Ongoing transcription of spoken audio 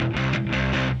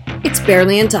It's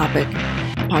Barely on Topic,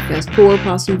 a podcast for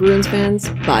Boston Bruins fans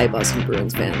by Boston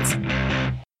Bruins fans.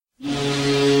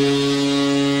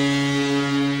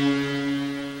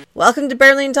 Welcome to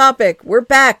Barely on Topic. We're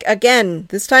back again,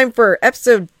 this time for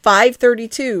episode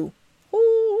 532.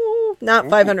 Ooh, not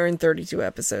 532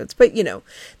 episodes, but you know,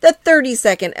 the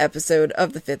 32nd episode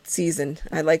of the 5th season.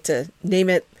 I like to name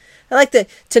it. I like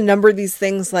to number these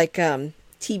things like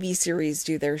TV series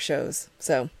do their shows.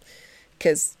 So,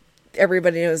 because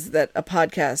everybody knows that a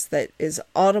podcast that is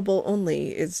audible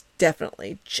only is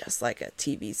definitely just like a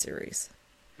TV series.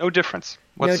 No difference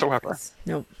whatsoever.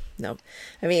 No difference. No.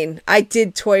 I mean, I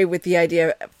did toy with the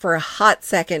idea for a hot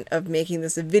second of making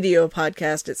this a video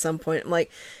podcast at some point. I'm like,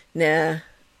 nah.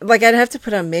 Like, I'd have to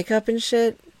put on makeup and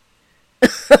shit.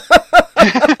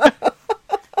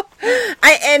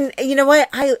 And you know what?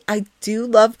 I do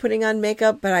love putting on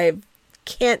makeup, but I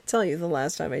can't tell you the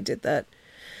last time I did that.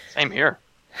 Same here.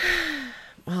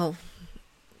 Well,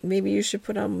 maybe you should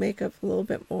put on makeup a little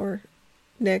bit more,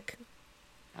 Nick.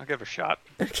 I'll give it a shot.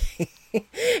 Okay.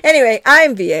 Anyway,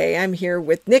 I'm VA. I'm here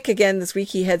with Nick again this week.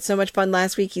 He had so much fun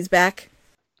last week. He's back.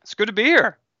 It's good to be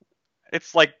here.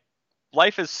 It's like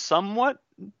life is somewhat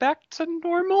back to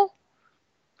normal.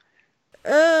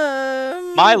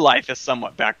 My life is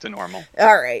somewhat back to normal.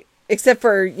 All right. Except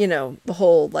for, you know, the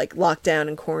whole like lockdown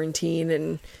and quarantine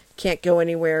and can't go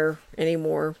anywhere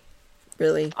anymore.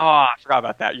 Really. Oh, I forgot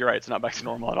about that. You're right. It's not back to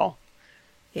normal at all.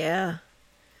 Yeah.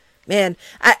 Man,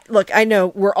 I know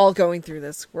we're all going through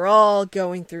this. We're all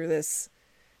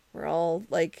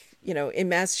like, you know, in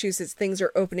Massachusetts, things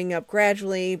are opening up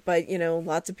gradually, but, you know,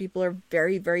 lots of people are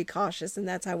very, very cautious, and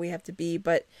that's how we have to be.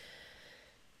 But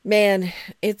man,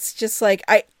 it's just like,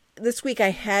 this week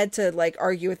I had to like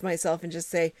argue with myself and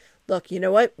just say, look, you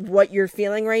know what you're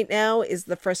feeling right now is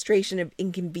the frustration of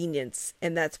inconvenience,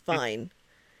 and that's fine.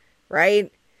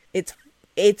 Right? It's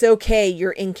okay.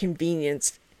 You're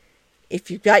inconvenienced.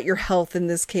 If you've got your health in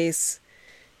this case,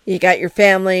 you got your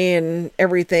family and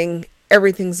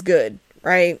everything's good.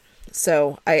 Right?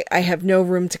 So I have no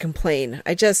room to complain.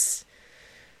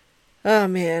 Oh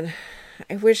man,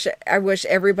 I wish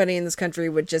everybody in this country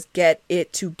would just get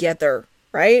it together.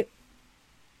 Right?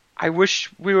 I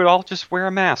wish we would all just wear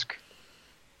a mask.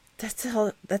 That's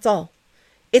all.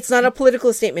 It's not a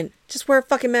political statement. Just wear a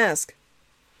fucking mask.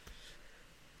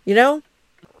 You know?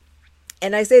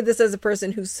 And I say this as a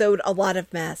person who sewed a lot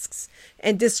of masks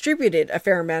and distributed a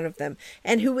fair amount of them,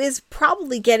 and who is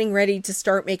probably getting ready to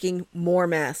start making more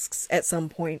masks at some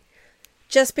point,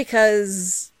 just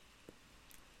because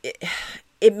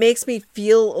it makes me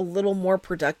feel a little more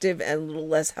productive and a little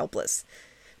less helpless.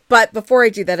 But before I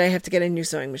do that, I have to get a new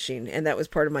sewing machine, and that was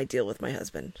part of my deal with my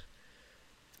husband.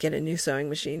 Get a new sewing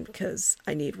machine because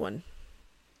I need one.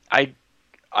 I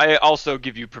also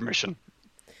give you permission.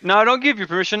 No, I don't give you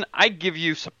permission. I give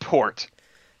you support.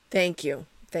 Thank you.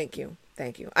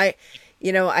 I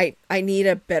need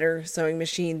a better sewing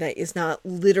machine that is not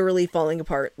literally falling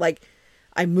apart. Like,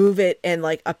 I move it and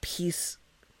like a piece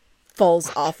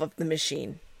falls off of the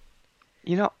machine.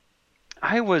 You know,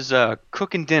 I was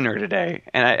cooking dinner today,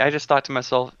 and I just thought to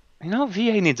myself, you know,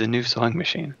 VA needs a new sewing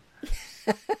machine.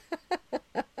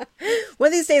 One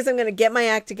of these days I'm going to get my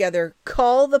act together,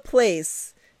 call the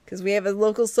place, because we have a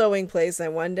local sewing place. I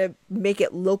wanted to make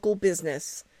it local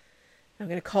business. I'm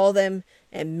going to call them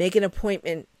and make an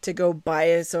appointment to go buy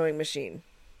a sewing machine.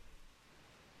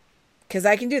 Because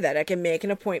I can do that. I can make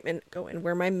an appointment, go and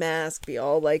wear my mask, be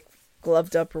all like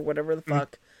gloved up or whatever the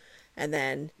fuck, and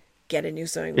then get a new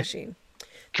sewing machine.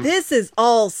 This is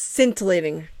all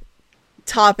scintillating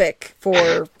topic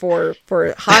for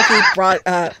hockey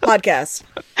podcast.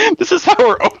 This is how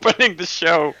we're opening the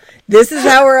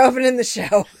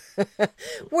show.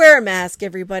 Wear a mask,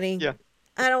 everybody. Yeah.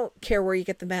 I don't care where you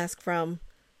get the mask from.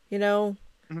 You know?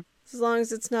 Mm-hmm. As long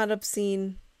as it's not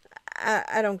obscene.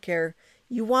 I don't care.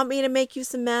 You want me to make you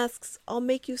some masks? I'll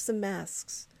make you some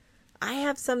masks. I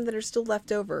have some that are still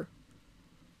left over.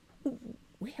 Ooh,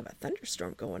 we have a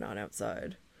thunderstorm going on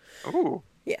outside. Ooh.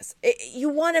 Yes. You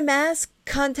want a mask?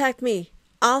 Contact me.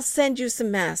 I'll send you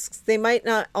some masks. They might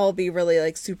not all be really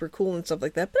like super cool and stuff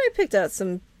like that, but I picked out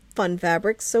some fun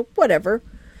fabrics, so whatever.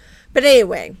 But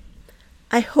anyway,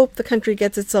 I hope the country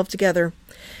gets itself together.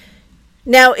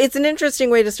 Now, it's an interesting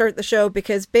way to start the show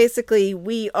because basically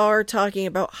we are talking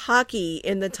about hockey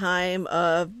in the time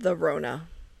of the Rona.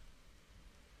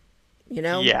 You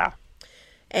know? Yeah.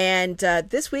 And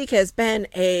this week has been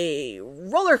a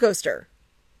roller coaster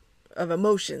of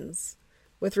emotions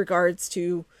with regards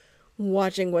to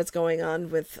watching what's going on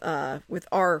with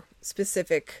our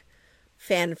specific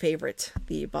fan favorite,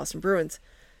 the Boston Bruins.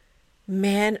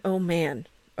 Man, oh man.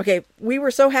 Okay, we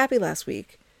were so happy last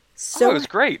week. Oh, it So was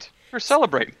great. We're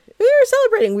celebrating. we were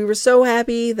celebrating. We were so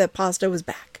happy that Pasta was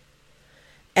back.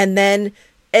 And then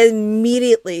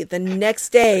immediately the next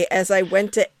day, as I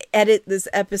went to edit this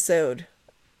episode,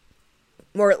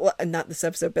 or not this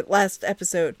episode, but last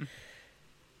episode,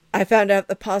 I found out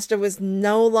the Pasta was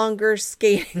no longer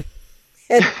skating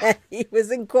and that he was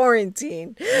in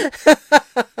quarantine.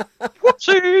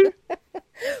 Whoopsie!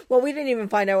 Well, we didn't even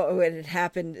find out what had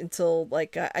happened until,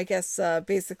 like, I guess,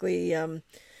 basically,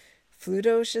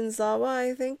 Fluto Shinzawa,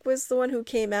 I think, was the one who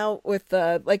came out with,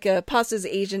 like, a Pasta's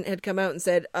agent had come out and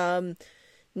said,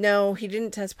 no, he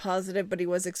didn't test positive, but he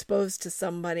was exposed to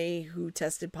somebody who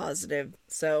tested positive.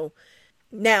 So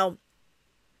now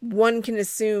one can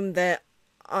assume that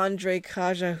Andre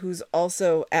Kaja, who's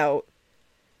also out,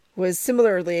 was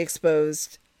similarly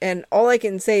exposed. And all I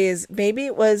can say is maybe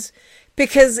it was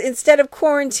because instead of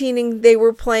quarantining, they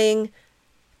were playing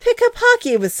pickup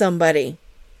hockey with somebody.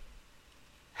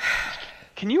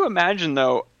 Can you imagine,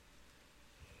 though?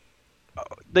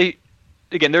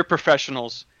 They're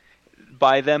professionals.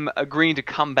 By them agreeing to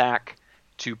come back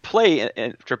to play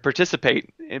and to participate,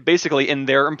 basically in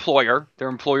their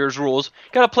employer's rules,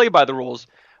 got to play by the rules.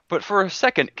 But for a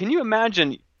second, can you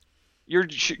imagine you're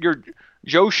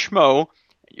Joe Schmo,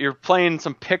 you're playing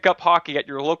some pickup hockey at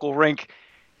your local rink,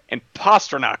 and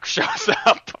Pasternak shows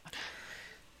up?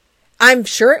 I'm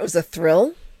sure it was a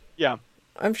thrill. Yeah.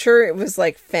 I'm sure it was,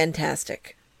 like,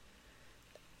 fantastic.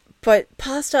 But,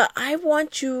 Pasta, I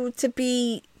want you to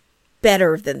be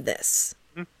better than this.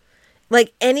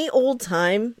 Like, any old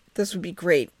time, this would be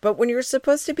great. But when you're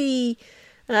supposed to be,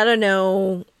 I don't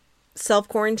know,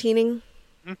 self-quarantining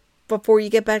before you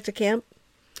get back to camp,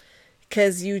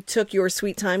 because you took your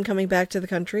sweet time coming back to the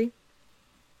country,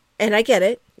 and I get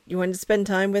it, you wanted to spend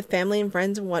time with family and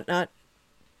friends and whatnot.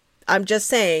 I'm just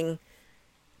saying,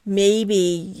 maybe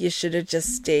you should have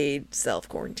just stayed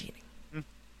self-quarantining.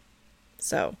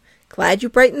 So, glad you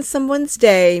brightened someone's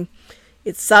day.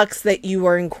 It sucks that you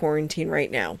are in quarantine right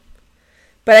now.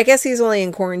 But I guess he's only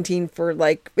in quarantine for,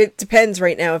 like, it depends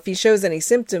right now. If he shows any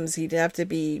symptoms, he'd have to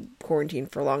be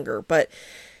quarantined for longer. But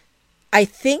I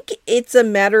think it's a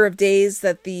matter of days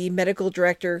that the medical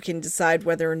director can decide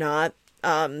whether or not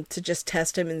to just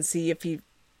test him and see if he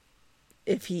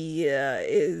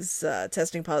is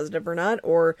testing positive or not,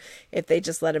 or if they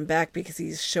just let him back because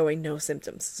he's showing no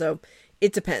symptoms. So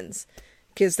it depends.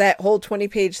 Because that whole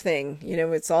 20-page thing,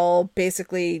 it's all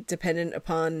basically dependent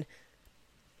upon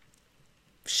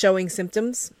showing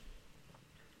symptoms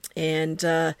and,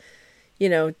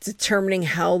 determining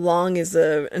how long is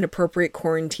an appropriate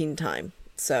quarantine time.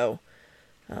 So,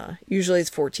 usually it's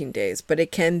 14 days, but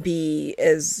it can be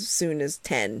as soon as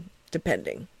 10,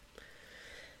 depending.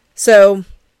 So,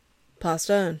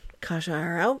 Pasta and Kasha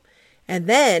are out. And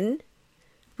then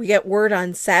we get word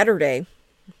on Saturday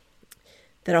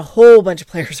that a whole bunch of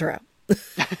players are out.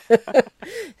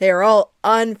 They are all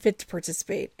unfit to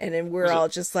participate. And then we're all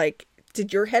just like,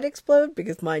 did your head explode?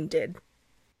 Because mine did.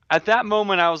 At that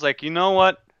moment, I was like, you know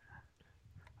what?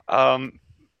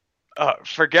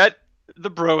 Forget the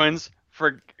Bruins.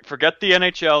 Forget the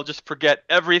NHL. Just forget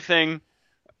everything.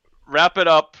 Wrap it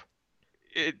up.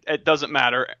 It doesn't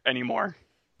matter anymore.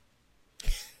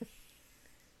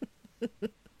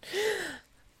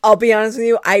 I'll be honest with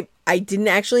you. I didn't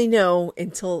actually know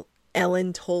until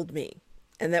Ellen told me.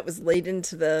 And that was late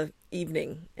into the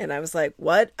evening. And I was like,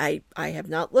 what? I have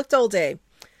not looked all day.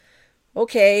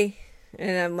 Okay.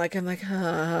 And I'm like,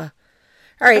 all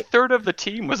right. A third of the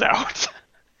team was out.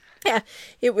 Yeah.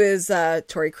 It was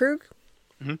Torrey Krug,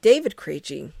 David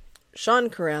Krejci, Sean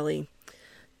Corelli,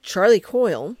 Charlie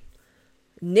Coyle,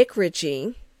 Nick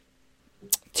Ritchie,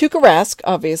 Tuukka Rask,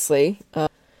 obviously.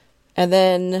 And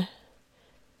then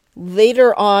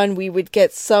later on, we would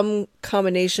get some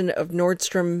combination of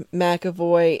Nordstrom,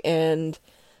 McAvoy, and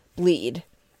Bleed.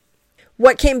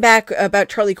 What came back about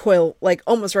Charlie Coyle, like,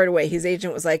 almost right away, his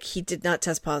agent was like, he did not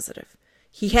test positive.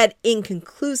 He had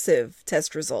inconclusive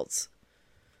test results.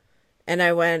 And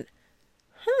I went,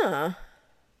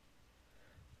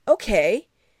 okay.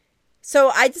 So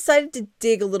I decided to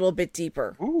dig a little bit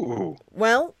deeper. Ooh.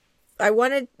 Well, I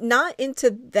wanted not into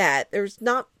that. There's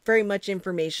not very much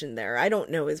information there. I don't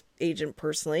know his agent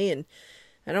personally, and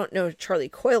I don't know Charlie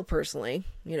Coyle personally,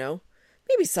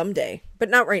 maybe someday, but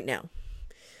not right now.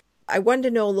 I wanted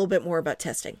to know a little bit more about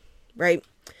testing, right?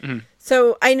 Mm-hmm.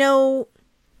 So I know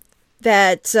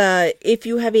that if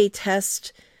you have a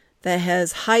test that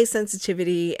has high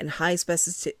sensitivity and high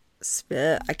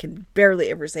I can barely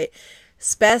ever say it,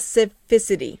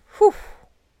 specificity. Whew.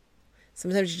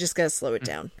 Sometimes you just got to slow it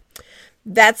down.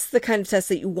 that's the kind of test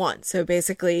that you want. So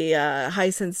basically,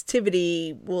 high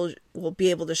sensitivity will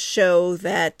be able to show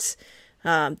that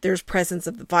there's presence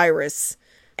of the virus,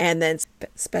 and then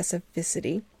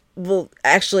specificity will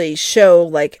actually show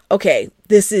like, okay,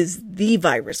 this is the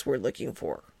virus we're looking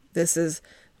for.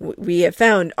 We have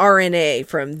found RNA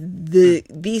from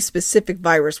the specific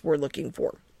virus we're looking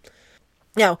for.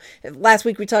 Now, last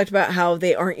week we talked about how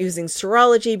they aren't using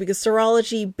serology because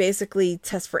serology basically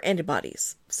tests for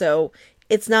antibodies. So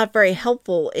it's not very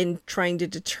helpful in trying to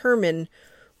determine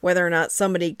whether or not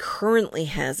somebody currently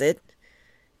has it.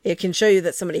 It can show you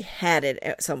that somebody had it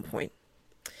at some point.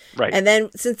 Right. And then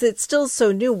since it's still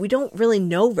so new, we don't really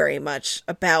know very much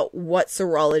about what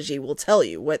serology will tell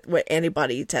you, what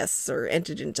antibody tests or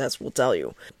antigen tests will tell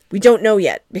you. We don't know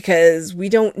yet because we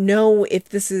don't know if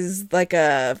this is like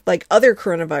other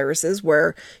coronaviruses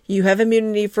where you have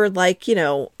immunity for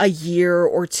a year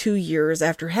or 2 years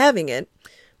after having it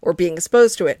or being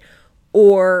exposed to it,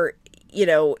 or,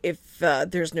 if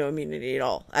there's no immunity at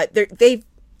all.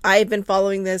 I've been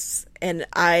following this and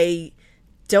I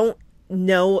don't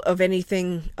know of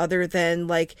anything other than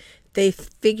they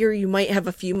figure you might have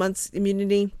a few months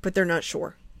immunity, but they're not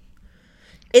sure.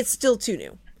 It's still too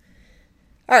new.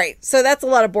 All right, so that's a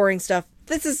lot of boring stuff.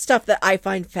 This is stuff that I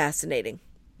find fascinating.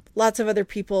 Lots of other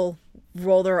people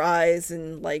roll their eyes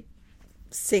and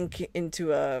sink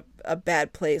into a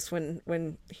bad place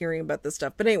when hearing about this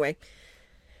stuff. But anyway,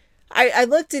 I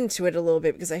looked into it a little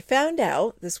bit because I found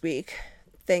out this week,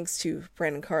 thanks to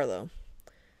Brandon Carlo,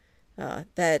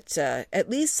 that at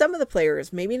least some of the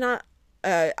players, maybe not,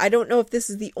 I don't know if this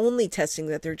is the only testing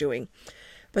that they're doing,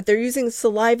 but they're using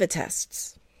saliva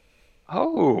tests.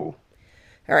 Oh.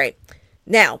 All right.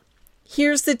 Now,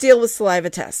 here's the deal with saliva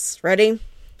tests. Ready?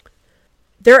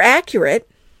 They're accurate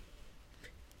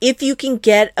if you can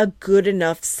get a good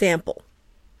enough sample.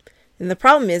 And the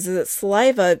problem is that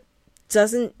saliva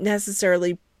doesn't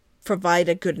necessarily provide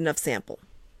a good enough sample.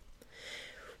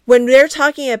 When they're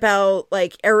talking about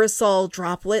aerosol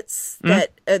droplets,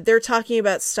 that they're talking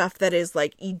about stuff that is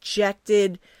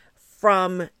ejected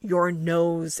from your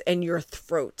nose and your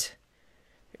throat,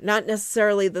 not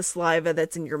necessarily the saliva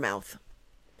that's in your mouth,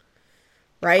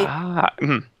 right?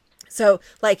 So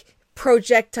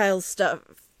projectile stuff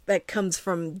that comes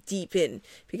from deep in,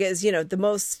 because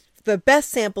the best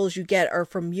samples you get are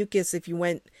from mucus if you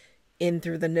went in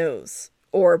through the nose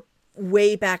or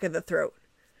way back of the throat.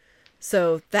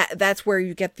 So that's where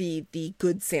you get the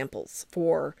good samples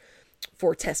for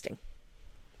testing.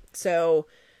 So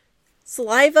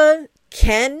saliva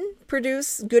can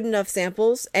produce good enough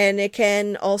samples, and it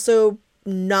can also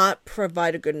not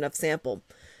provide a good enough sample.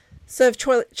 So if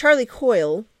Charlie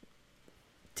Coyle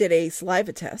did a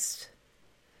saliva test,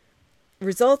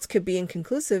 results could be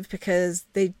inconclusive because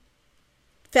they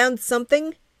found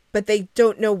something, but they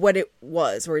don't know what it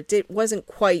was, or it wasn't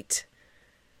quite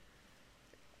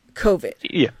COVID.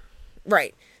 Yeah.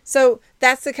 Right. So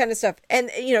that's the kind of stuff. And,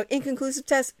 inconclusive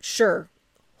tests, sure,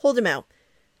 hold him out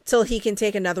till he can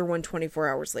take another one 24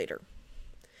 hours later.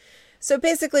 So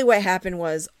basically what happened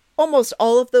was almost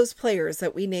all of those players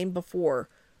that we named before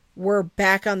were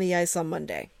back on the ice on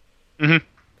Monday.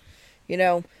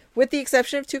 Mm-hmm. With the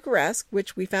exception of Tuukka Rask,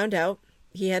 which we found out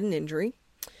he had an injury.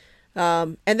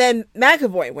 And then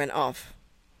McAvoy went off.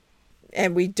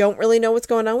 And we don't really know what's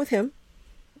going on with him.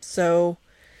 So,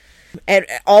 and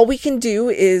all we can do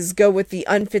is go with the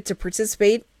unfit to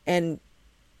participate. And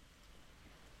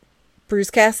Bruce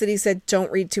Cassidy said,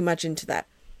 don't read too much into that.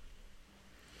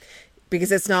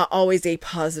 Because it's not always a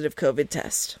positive COVID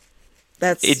test.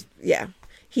 Yeah.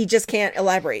 He just can't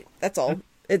elaborate. That's all.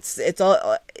 It's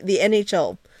all, the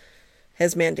NHL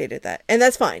has mandated that. And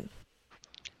that's fine.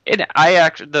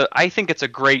 I think it's a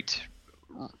great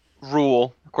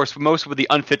rule. Of course, most with the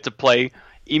unfit to play,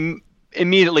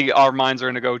 immediately our minds are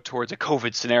going to go towards a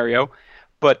COVID scenario.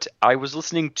 But I was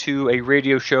listening to a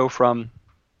radio show from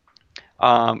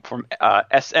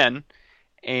SN,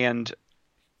 and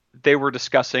they were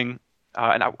discussing,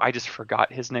 and I just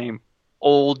forgot his name,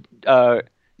 old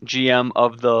GM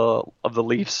of the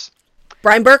Leafs,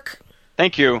 Brian Burke.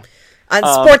 Thank you. On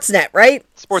Sportsnet, right?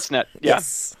 Sportsnet, yeah.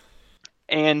 Yes.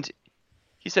 And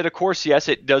he said, of course, yes,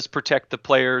 it does protect the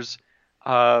players'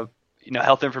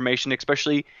 health information,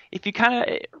 especially if you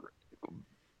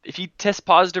test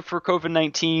positive for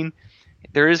COVID-19,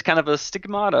 there is kind of a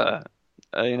stigmata.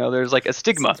 There's a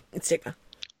stigma. It's stigma.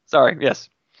 Sorry, yes,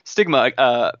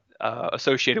 stigma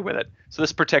associated with it. So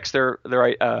this protects their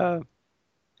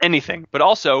anything, but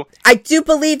also I do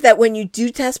believe that when you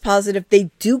do test positive, they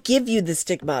do give you the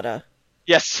stigmata.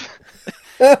 Yes.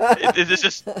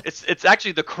 It's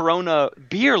actually the Corona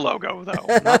beer logo though.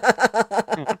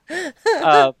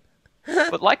 uh,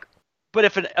 but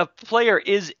if a player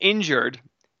is injured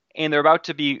and they're about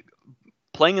to be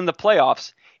playing in the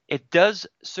playoffs, it does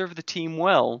serve the team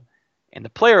well and the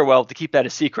player well to keep that a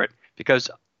secret, because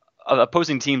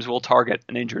opposing teams will target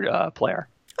an injured player.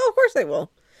 Oh, of course they will.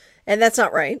 And that's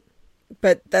not right.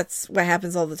 But that's what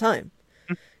happens all the time.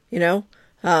 You know?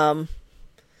 I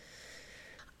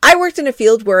worked in a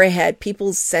field where I had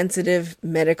people's sensitive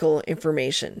medical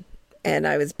information. And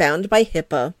I was bound by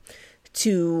HIPAA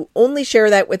to only share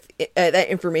that with that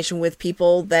information with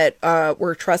people that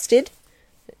were trusted,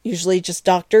 usually just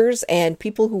doctors and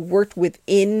people who worked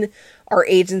within our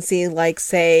agency, like,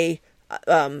 say,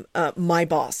 my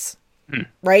boss,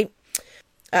 right?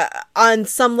 On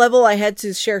some level, I had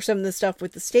to share some of the stuff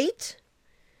with the state,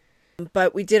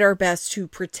 but we did our best to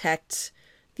protect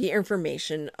the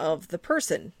information of the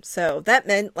person. So that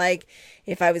meant, like,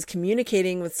 if I was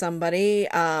communicating with somebody,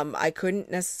 I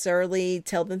couldn't necessarily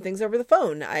tell them things over the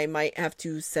phone. I might have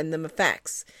to send them a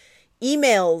fax.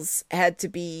 Emails had to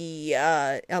be,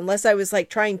 unless I was like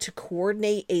trying to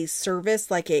coordinate a service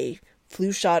like a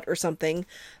flu shot or something,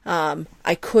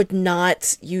 I could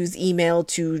not use email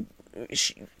to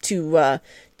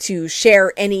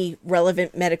share any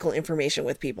relevant medical information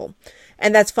with people.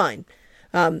 And that's fine.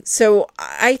 So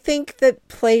I think that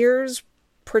players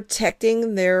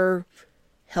protecting their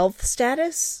health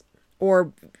status,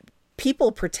 or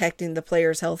people protecting the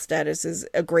player's health status, is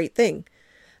a great thing.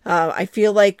 I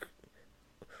feel like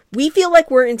we feel like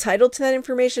we're entitled to that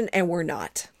information, and we're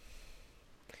not.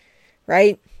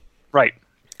 Right? Right.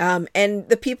 And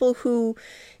the people who,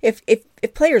 if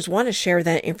players want to share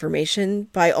that information,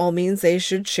 by all means, they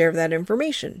should share that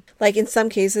information. Like, in some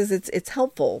cases, it's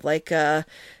helpful. Like,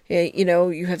 you know,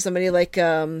 you have somebody like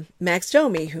Max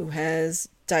Domi who has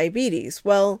diabetes.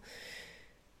 Well,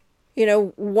 you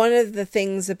know, one of the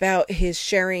things about his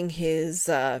sharing his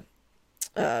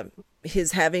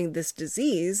having this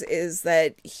disease is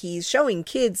that he's showing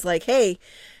kids, like, hey,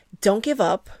 don't give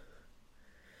up.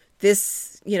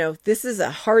 This, you know, this is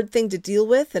a hard thing to deal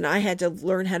with, and I had to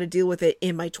learn how to deal with it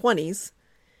in my 20s,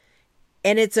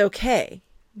 and it's okay,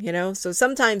 you know? So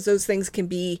sometimes those things can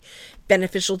be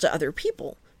beneficial to other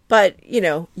people. But, you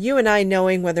know, you and I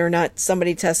knowing whether or not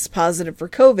somebody tests positive for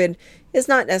COVID is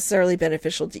not necessarily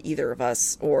beneficial to either of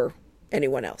us, or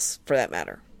anyone else for that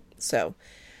matter. So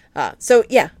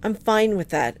yeah, I'm fine with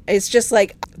that. It's just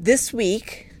like this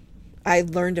week, I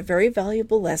learned a very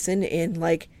valuable lesson in,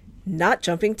 like, not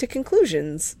jumping to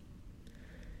conclusions.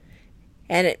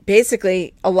 And it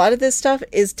basically, a lot of this stuff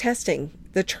is testing.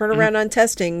 The turnaround on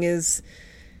testing is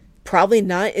probably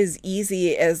not as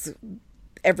easy as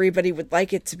everybody would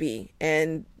like it to be.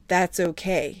 And that's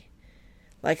okay.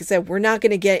 Like I said, we're not going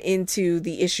to get into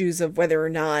the issues of whether or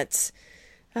not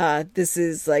this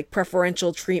is like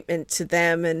preferential treatment to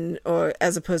them or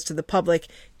as opposed to the public,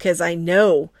 because I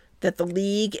know that the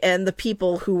league and the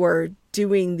people who are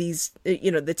doing these,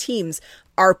 you know, the teams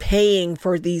are paying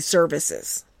for these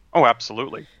services. Oh,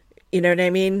 absolutely. You know what I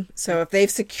mean? So if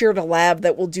they've secured a lab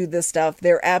that will do this stuff,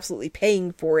 they're absolutely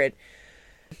paying for it,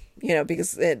 you know,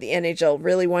 because the NHL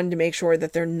really wanted to make sure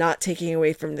that they're not taking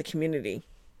away from the community.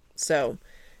 So,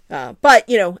 but,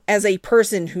 you know, as a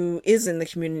person who is in the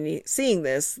community seeing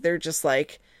this, they're just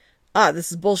like,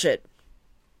 this is bullshit.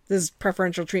 This is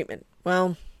preferential treatment.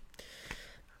 Well,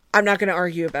 I'm not going to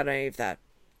argue about any of that.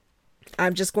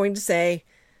 I'm just going to say,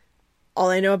 all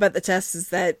I know about the test is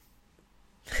that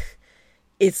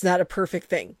it's not a perfect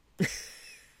thing.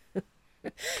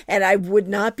 And I would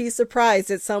not be surprised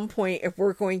at some point if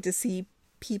we're going to see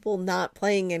people not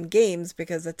playing in games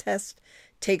because a test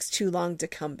takes too long to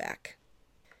come back.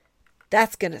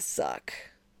 That's going to suck.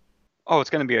 Oh, it's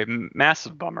going to be a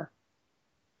massive bummer.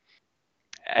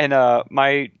 And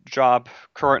my job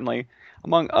currently,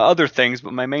 among other things,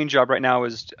 but my main job right now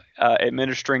is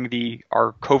administering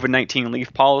our COVID-19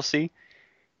 leave policy,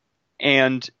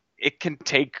 and it can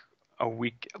take a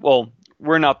week. Well,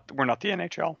 we're not the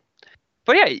NHL,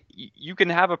 but yeah, you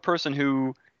can have a person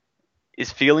who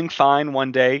is feeling fine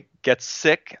one day, gets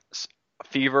sick, a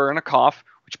fever and a cough,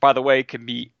 which, by the way, can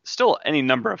be still any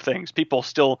number of things. People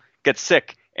still get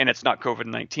sick, and it's not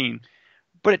COVID-19,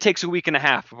 but it takes a week and a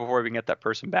half before we can get that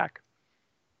person back.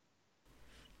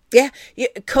 Yeah,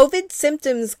 COVID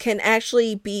symptoms can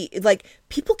actually be, like,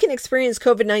 people can experience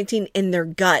COVID-19 in their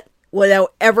gut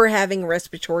without ever having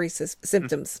respiratory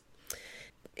symptoms.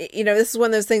 You know, this is one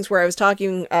of those things where I was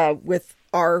talking with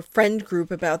our friend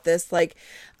group about this. Like,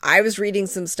 I was reading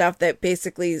some stuff that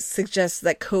basically suggests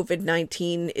that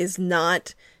COVID-19 is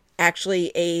not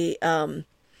actually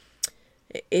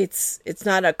It's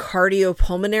not a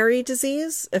cardiopulmonary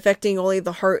disease affecting only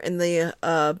the heart and the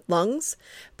lungs,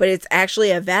 but it's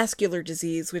actually a vascular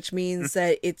disease, which means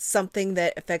that it's something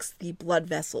that affects the blood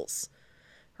vessels,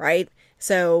 right?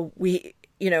 So we,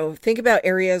 think about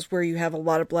areas where you have a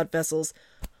lot of blood vessels.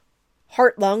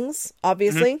 Heart, lungs,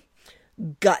 obviously.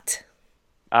 Gut.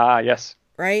 Yes.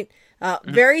 Right?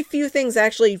 Very few things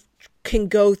actually can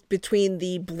go between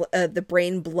the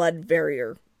brain-blood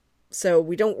barrier. So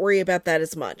we don't worry about that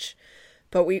as much.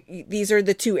 But these are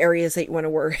the two areas that you want to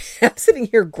worry. I'm sitting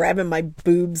here grabbing my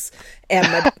boobs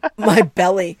and my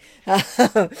belly.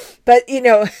 But,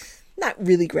 not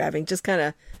really grabbing, just kind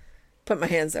of put my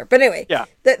hands there. But anyway, yeah.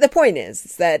 The point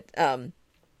is that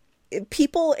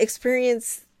people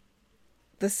experience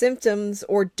the symptoms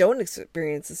or don't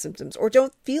experience the symptoms or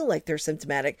don't feel like they're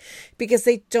symptomatic because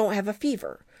they don't have a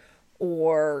fever.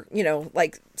 Or,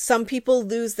 like some people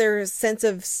lose their sense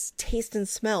of taste and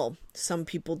smell. Some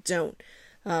people don't.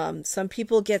 Some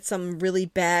people get some really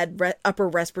bad upper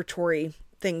respiratory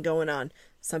thing going on.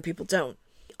 Some people don't.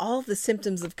 All of the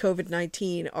symptoms of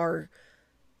COVID-19 are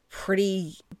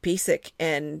pretty basic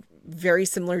and very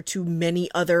similar to many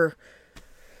other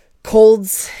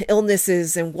colds,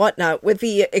 illnesses, and whatnot, with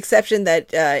the exception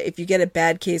that if you get a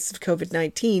bad case of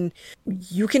COVID-19,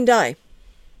 you can die.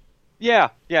 Yeah,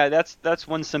 that's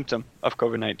one symptom of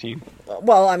COVID-19.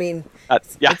 Well, I mean,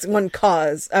 it's one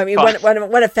cause. I mean,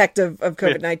 one effect of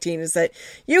COVID-19 is that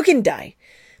you can die.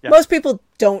 Yeah. Most people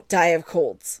don't die of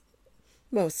colds.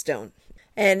 Most don't.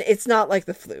 And it's not like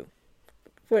the flu.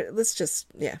 Let's just,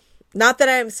 Not that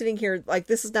I'm sitting here, like,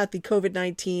 this is not the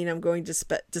COVID-19, I'm going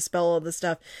to dispel all this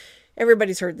stuff.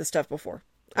 Everybody's heard this stuff before.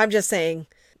 I'm just saying,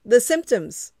 the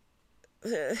symptoms,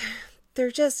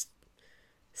 they're just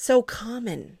so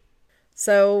common.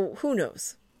 So who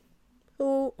knows?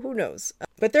 Who knows?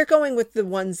 But they're going with the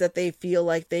ones that they feel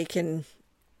like they can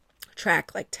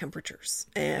track, like temperatures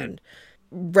and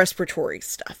respiratory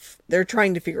stuff. They're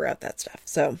trying to figure out that stuff.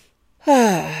 So,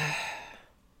 but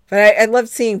I loved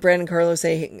seeing Brandon Carlo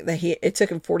say that it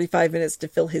took him 45 minutes to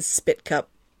fill his spit cup.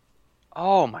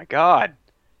 Oh my God.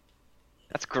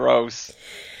 That's gross.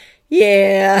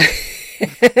 Yeah.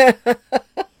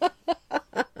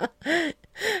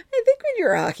 I think when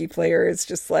you're a hockey player, it's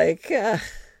just like, I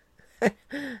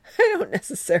don't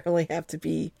necessarily have to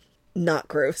be not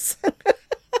gross.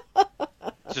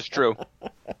 This is true.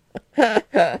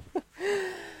 I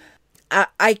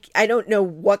don't know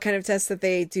what kind of tests that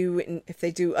they do, and if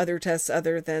they do other tests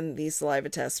other than the saliva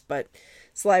tests, but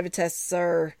saliva tests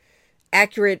are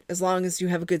accurate as long as you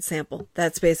have a good sample.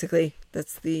 I'm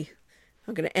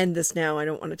going to end this now. I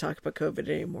don't want to talk about COVID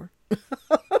anymore.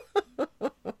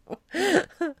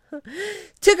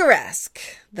 Tuukka Rask,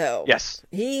 though. Yes.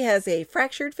 He has a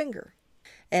fractured finger.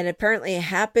 And apparently it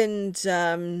happened,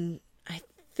 I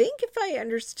think if I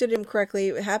understood him correctly,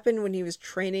 it happened when he was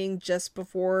training just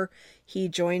before he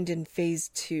joined in phase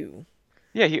 2.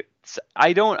 Yeah,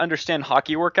 I don't understand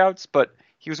hockey workouts, but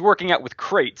he was working out with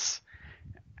crates.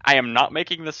 I am not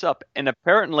making this up. And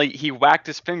apparently he whacked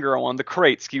his finger on the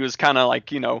crates. He was kind of like,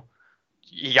 he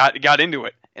got into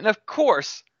it. And of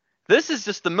course, this is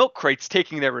just the milk crates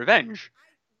taking their revenge.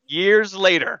 Years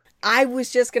later. I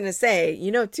was just going to say,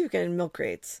 Tuukka and milk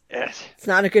crates. Yes. It's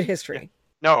not a good history.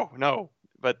 No.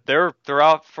 But they're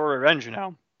out for revenge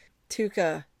now.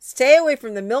 Tuukka, stay away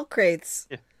from the milk crates.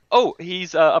 Yeah. Oh,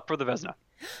 he's up for the Vezina.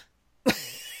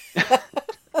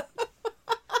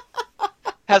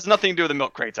 Has nothing to do with the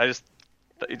milk crates. I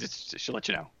just should let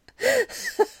you know.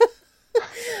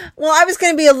 Well, I was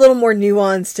going to be a little more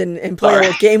nuanced and play a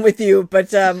little game with you, but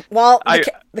the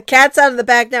cat's out of the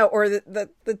bag now, or the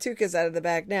Tuukka's out of the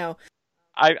bag now.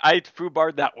 I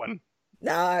foobarred that one.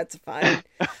 Nah, it's fine.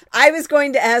 I was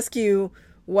going to ask you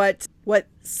what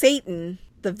Satan,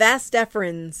 the Vas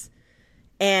Deferens,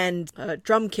 and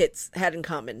drum kits had in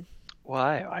common.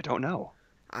 Why? I don't know.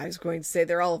 I was going to say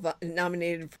they're all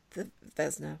nominated for the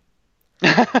Vezina.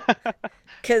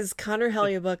 Because Connor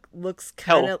Hellebuyck looks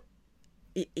kind of...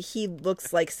 He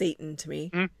looks like Satan to me.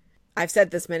 Mm. I've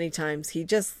said this many times.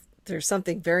 There's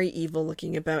something very evil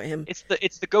looking about him.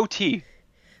 It's the goatee.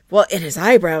 Well, and his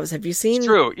eyebrows. Have you seen? It's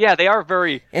true. Yeah, they are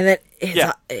very... And that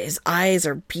his eyes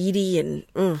are beady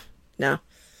and... no.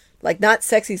 Like, not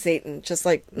sexy Satan. Just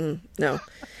like, no.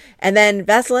 And then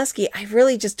Vasilevsky, I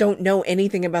really just don't know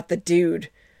anything about the dude.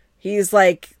 He's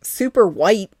like super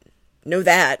white. Know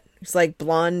that. He's like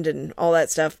blonde and all that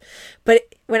stuff.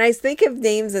 But when I think of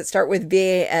names that start with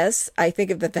VAS, I think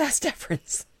of the Vas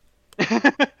Deferens.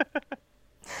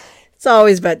 It's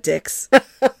always about dicks.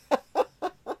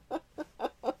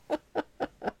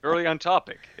 Early on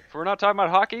topic. If we're not talking about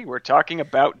hockey, we're talking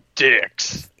about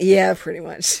dicks. Yeah, pretty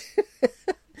much.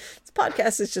 This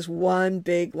podcast is just one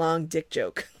big, long dick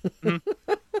joke.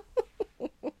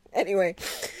 Anyway.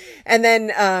 And then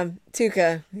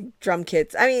Tuca, drum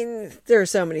kits. I mean, there are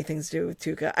so many things to do with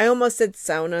Tuca. I almost said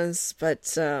saunas,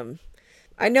 but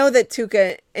I know that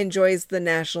Tuca enjoys the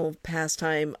national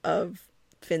pastime of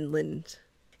Finland.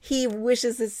 He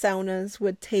wishes his saunas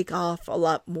would take off a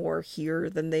lot more here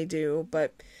than they do,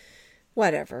 but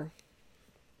whatever.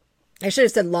 I should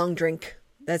have said long drink.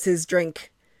 That's his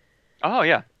drink. Oh,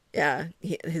 yeah. Yeah,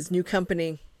 his new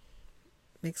company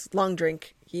makes long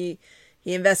drink. He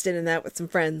invested in that with some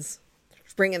friends,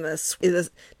 bringing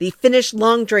the Finnish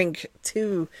long drink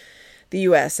to the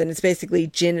U.S., and it's basically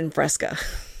gin and Fresca.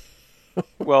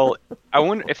 Well, I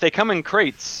wonder if they come in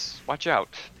crates. Watch out.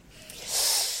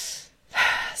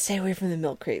 Stay away from the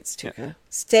milk crates, Tuca. Yeah.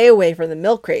 Stay away from the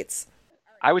milk crates.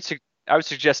 I would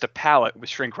suggest a pallet with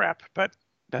shrink wrap, but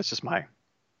that's just my...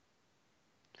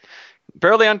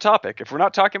 Barely on topic. If we're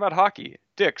not talking about hockey,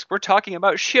 dicks, we're talking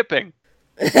about shipping.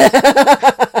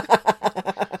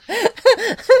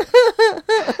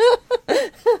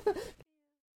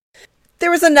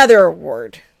 There was another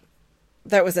award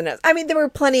that was announced. I mean, there were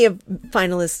plenty of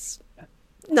finalists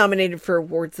nominated for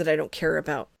awards that I don't care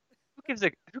about.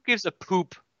 Who gives a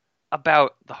poop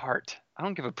about the Hart? I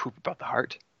don't give a poop about the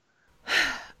Hart.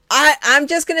 I'm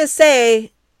just gonna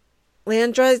say,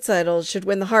 Leon Draisaitl should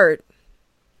win the Hart.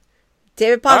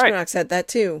 David Pastrnak said that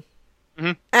too.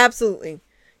 Mm-hmm. Absolutely,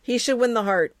 he should win the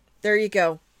Hart. There you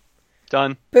go.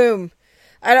 Done. Boom.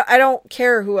 I don't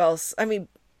care who else. I mean,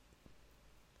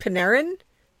 Panarin?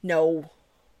 No.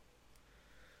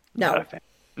 No.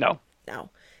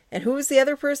 And who was the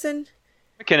other person?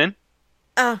 McKinnon.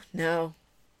 Oh, no.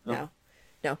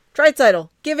 Draisaitl.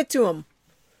 Give it to him.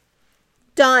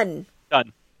 Done.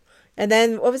 And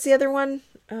then, what was the other one?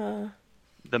 The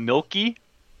Milky?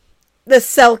 The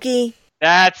Selke.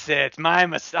 That's it. My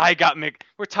mistake.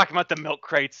 We're talking about the milk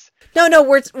crates. No,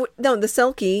 the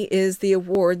Selke is the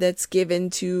award that's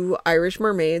given to Irish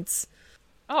mermaids.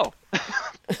 Oh.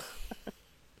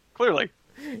 Clearly.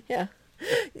 Yeah.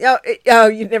 Oh,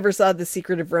 you never saw The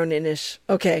Secret of Ronin-ish.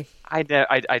 Okay. I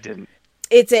didn't.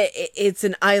 It's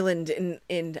an island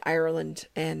in Ireland,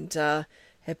 and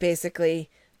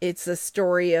it's a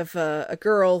story of a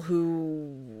girl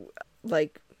who,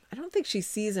 like, I don't think she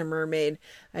sees a mermaid.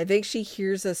 I think she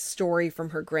hears a story from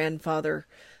her grandfather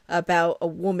about a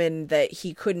woman that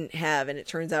he couldn't have, and it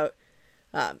turns out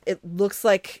it looks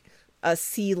like a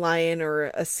sea lion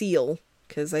or a seal,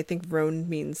 because I think roan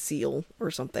means seal or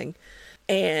something,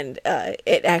 and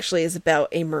it actually is about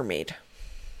a mermaid.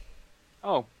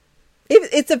 Oh.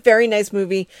 It's a very nice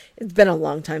movie. It's been a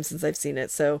long time since I've seen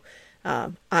it, so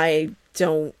I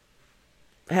don't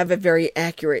have a very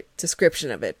accurate description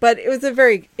of it, but it was a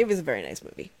very nice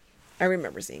movie. I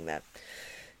remember seeing that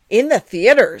in the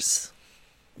theaters.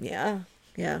 Yeah.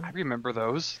 I remember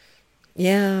those.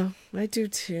 Yeah, I do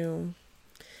too.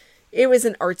 It was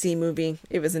an artsy movie.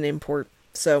 It was an import.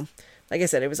 So, like I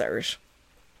said, it was Irish.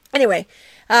 Anyway,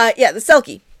 the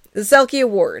Selke. The Selke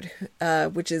Award,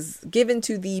 which is given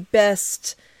to the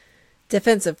best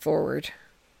defensive forward.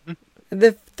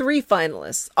 The three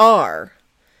finalists are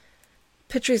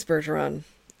Patrice Bergeron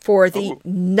for the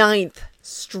 9th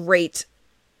straight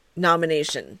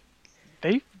nomination.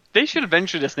 They should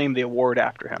eventually just name the award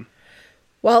after him.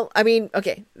 Well, I mean,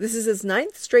 okay, this is his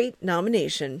 9th straight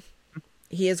nomination.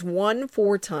 He has won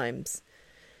 4 times.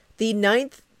 The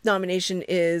 9th nomination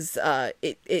is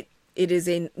it is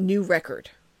a new record.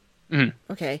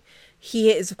 Mm-hmm. Okay,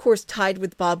 he is of course tied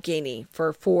with Bob Gainey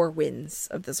for 4 wins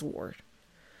of this award.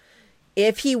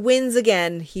 If he wins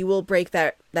again, he will break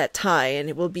that tie, and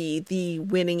it will be the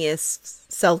winningest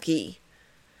Selke.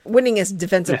 Winningest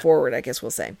defensive forward, I guess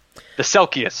we'll say. The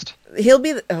Selkiest. He'll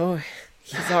be...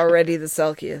 he's already the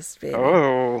Selkiest, baby.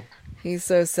 Oh. He's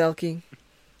so Selkie.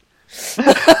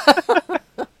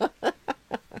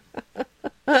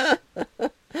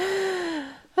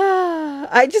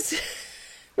 I just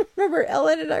remember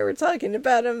Ellen and I were talking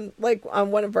about him, like,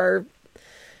 on one of our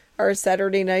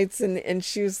Saturday nights, and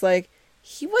she was like,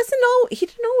 he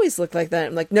didn't always look like that.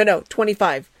 I'm like, no,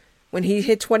 25. When he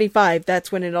hit 25,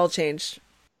 that's when it all changed.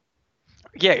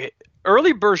 Yeah,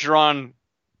 early Bergeron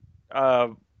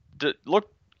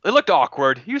looked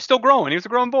awkward. He was still growing. He was a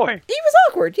grown boy. He was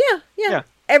awkward, yeah.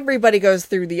 Everybody goes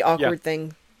through the awkward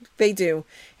thing. They do.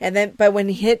 But when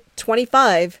he hit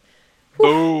 25...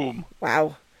 Boom.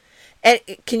 Wow. And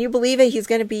can you believe it? He's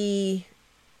going to be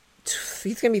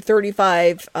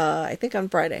 35, I think on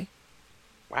Friday.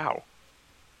 Wow.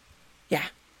 Yeah.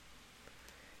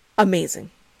 Amazing.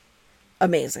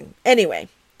 Anyway.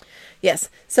 Yes.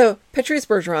 So, Patrice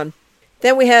Bergeron.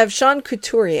 Then we have Sean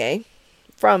Couturier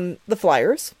from the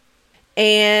Flyers.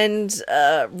 And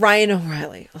Ryan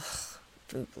O'Reilly. Ugh,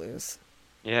 from the Blues.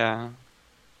 Yeah.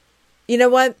 You know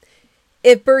what?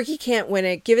 If Berkey can't win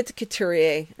it, give it to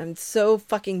Couturier. I'm so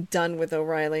fucking done with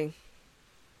O'Reilly.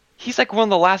 He's like one of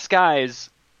the last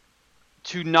guys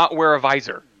to not wear a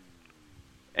visor.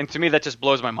 And to me, that just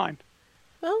blows my mind.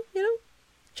 Well, you know,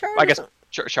 Chara I guess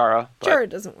Chara. Chara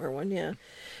doesn't wear one, yeah.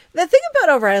 The thing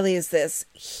about O'Reilly is this.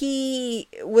 He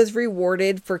was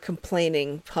rewarded for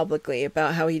complaining publicly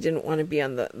about how he didn't want to be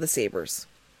on the Sabres.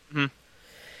 Mm-hmm.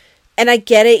 And I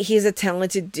get it, he's a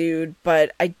talented dude,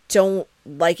 but I don't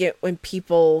like it when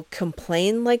people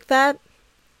complain like that.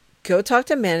 Go talk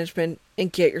to management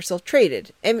and get yourself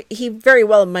traded. And he very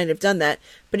well might have done that,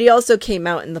 but he also came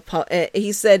out in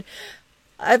he said,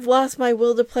 I've lost my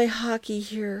will to play hockey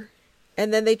here.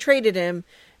 And then they traded him,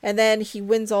 and then he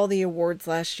wins all the awards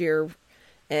last year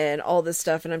and all this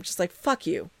stuff, and I'm just like, fuck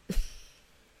you.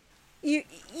 You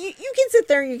can sit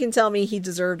there and you can tell me he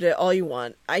deserved it all you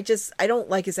want. I don't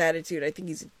like his attitude. I think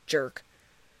he's a jerk.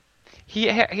 He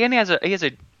has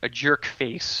a jerk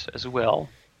face as well.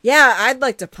 Yeah, I'd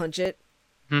like to punch it.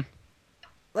 Hmm.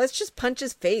 Let's just punch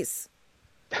his face.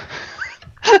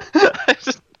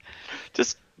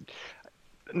 just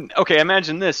okay.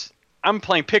 Imagine this: I'm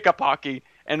playing pickup hockey,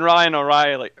 and Ryan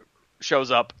O'Reilly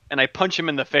shows up, and I punch him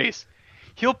in the face.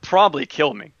 He'll probably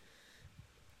kill me.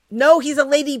 No, he's a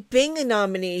Lady Byng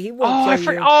nominee. He won't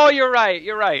kill you. Oh, you're right.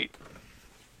 You're right.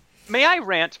 May I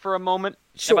rant for a moment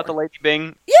about the Lady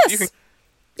Byng? Yes.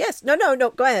 Yes. No.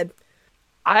 Go ahead.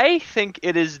 I think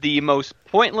it is the most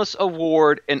pointless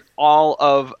award in all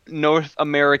of North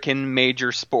American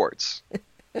major sports.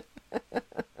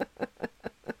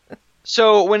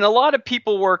 So when a lot of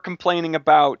people were complaining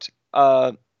about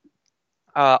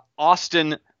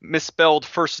Austin misspelled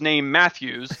first name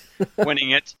Matthews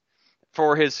winning it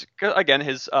for his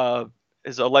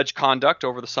alleged conduct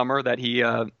over the summer that he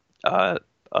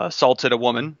assaulted a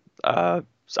woman, I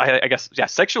guess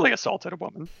sexually assaulted a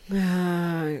woman.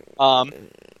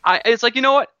 It's like, you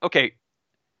know what? Okay,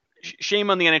 shame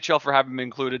on the NHL for having been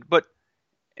included, but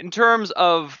in terms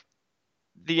of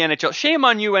the NHL, shame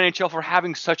on you, NHL, for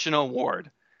having such an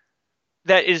award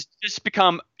that is just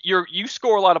become you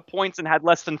score a lot of points and had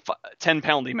less than 10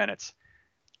 penalty minutes.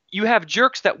 You have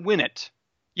jerks that win it.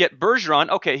 Yet Bergeron,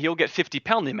 okay, he'll get 50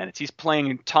 penalty minutes. He's playing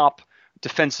in top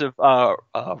defensive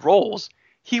roles.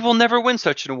 He will never win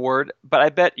such an award, but I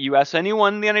bet you ask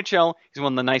anyone in the NHL, he's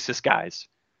one of the nicest guys.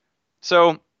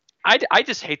 So I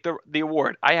just hate the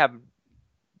award. I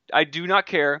do not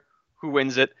care who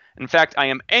wins it. In fact, I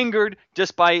am angered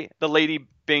just by the Lady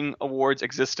Byng Award's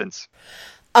existence.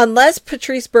 Unless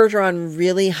Patrice Bergeron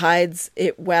really hides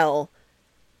it well,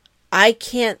 I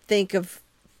can't think of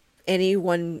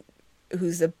anyone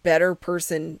who's a better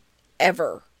person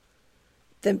ever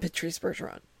than Patrice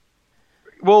Bergeron.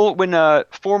 Well, when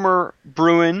former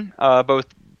Bruin, both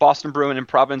Boston Bruin and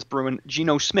Providence Bruin,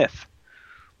 Geno Smith,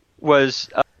 was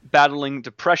battling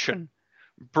depression,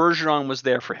 Bergeron was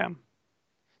there for him.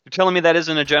 You're telling me that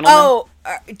isn't a gentleman? Oh,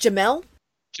 Jamel?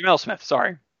 Jamel Smith,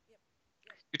 sorry.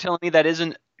 You're telling me that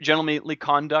isn't gentlemanly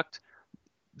conduct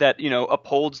that,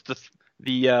 upholds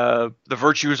the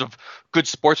virtues of good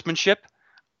sportsmanship?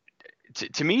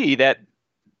 To me, that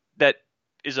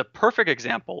is a perfect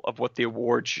example of what the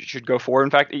award should go for.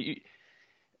 In fact,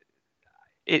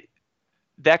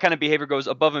 that kind of behavior goes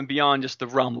above and beyond just the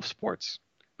realm of sports.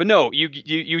 But no,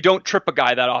 you don't trip a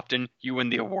guy that often, you win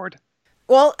the award.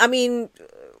 Well, I mean,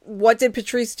 what did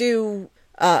Patrice do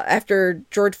after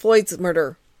George Floyd's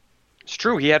murder? It's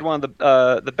true. He had one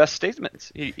of the best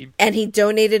statements. He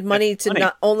donated money to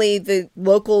not only the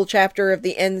local chapter of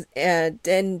the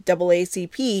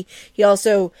NAACP, he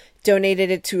also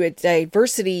donated it to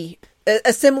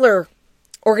a similar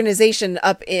organization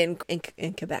up in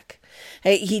Quebec.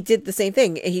 He did the same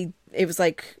thing. It was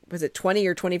like, was it 20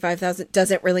 or 25,000?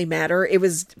 Doesn't really matter. It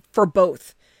was for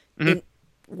both. Mm-hmm.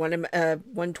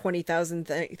 One 20,000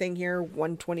 thing here,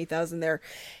 120,000 there.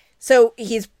 So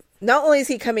not only is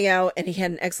he coming out and he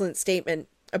had an excellent statement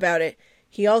about it,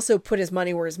 he also put his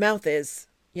money where his mouth is,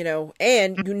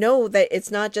 and that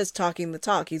it's not just talking the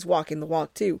talk, he's walking the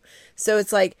walk too. So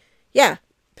it's like, yeah,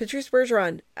 Patrice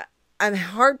Bergeron, I'm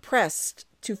hard pressed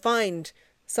to find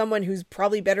someone who's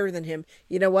probably better than him.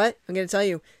 You know what? I'm going to tell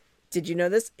you, did you know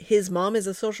this? His mom is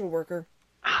a social worker.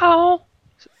 How?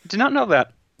 Did not know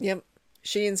that. Yep.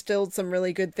 She instilled some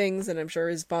really good things, and I'm sure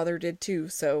his father did too.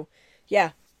 So,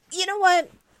 yeah. You know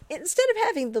what? Instead of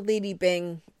having the Lady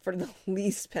Byng for the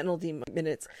least penalty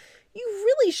minutes, you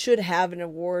really should have an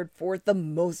award for the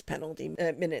most penalty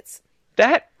minutes.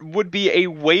 That would be a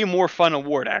way more fun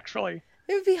award, actually.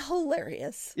 It would be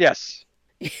hilarious. Yes.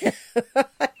 It's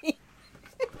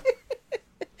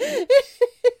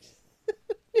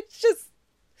just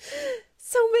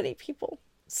so many people.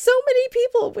 So many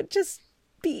people would just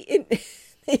be in.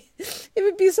 It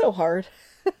would be so hard.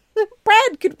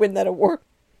 Brad could win that award.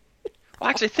 Well,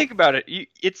 actually, think about it.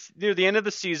 It's near the end of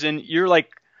the season. You're like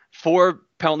 4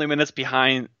 penalty minutes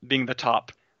behind being the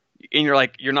top, and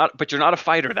you're not a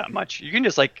fighter that much. You can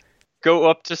just like go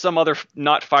up to some other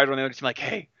not fighter on the other team, like,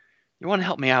 hey, you want to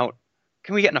help me out?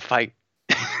 Can we get in a fight?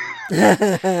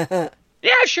 Yeah,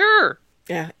 sure.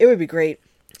 Yeah, it would be great.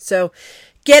 So,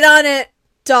 get on it.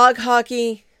 Dog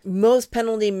hockey, most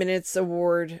penalty minutes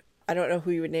award. I don't know who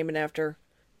you would name it after.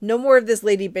 No more of this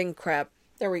Lady Bing crap.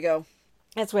 There we go.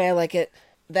 That's the way I like it.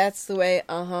 That's the way.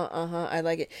 I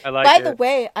like it. By the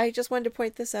way, I just wanted to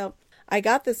point this out. I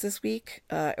got this week.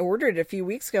 I ordered it a few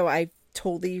weeks ago. I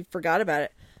totally forgot about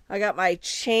it. I got my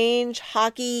Change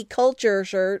Hockey Culture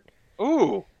shirt.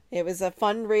 Ooh. It was a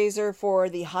fundraiser for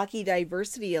the Hockey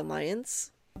Diversity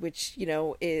Alliance, which, you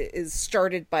know, is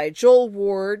started by Joel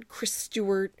Ward, Chris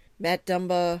Stewart, Matt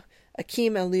Dumba,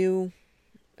 Akeem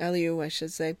Aliu, I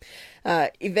should say,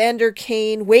 Evander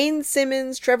Kane, Wayne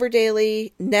Simmons, Trevor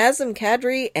Daly, Nazem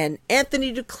Kadri, and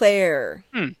Anthony Duclair.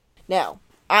 Now,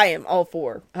 I am all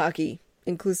for hockey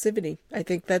inclusivity. I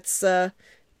think that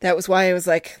was why I was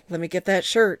like, let me get that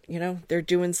shirt. You know, they're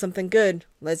doing something good.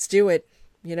 Let's do it.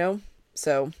 You know,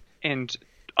 so. And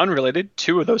unrelated,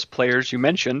 2 of those players you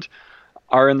mentioned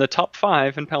are in the top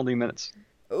 5 in penalty minutes.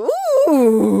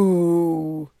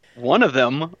 Ooh. One of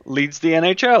them leads the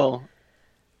NHL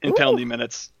in penalty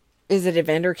minutes. Is it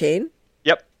Evander Kane?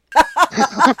 Yep.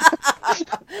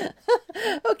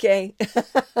 Okay.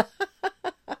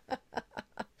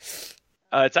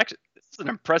 It's an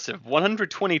impressive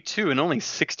 122 in only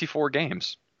 64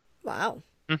 games. Wow.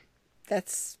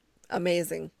 That's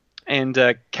amazing. And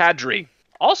Kadri,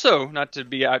 also not to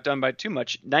be outdone by too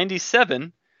much,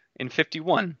 97 in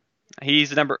 51.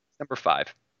 He's number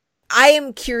 5. I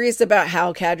am curious about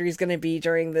how Kadri's going to be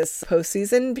during this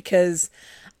postseason, because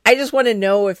I just want to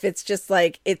know if it's just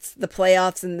like it's the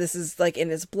playoffs and this is like in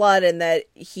his blood and that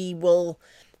he will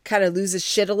kind of lose his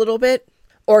shit a little bit,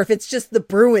 or if it's just the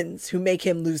Bruins who make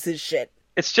him lose his shit.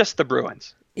 It's just the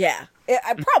Bruins. Yeah,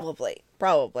 probably.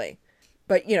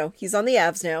 But, you know, he's on the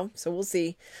Avs now, so we'll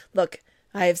see. Look,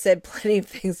 I have said plenty of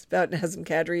things about Nazem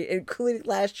Kadri, including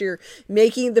last year,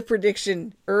 making the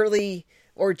prediction early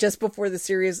or just before the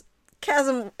series.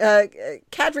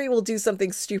 Kadri will do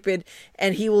something stupid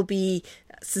and he will be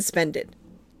suspended.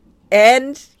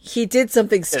 And he did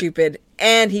something stupid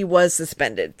and he was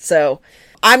suspended. So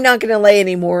I'm not going to lay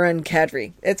any more on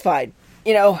Kadri. It's fine.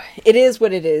 You know, it is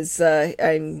what it is.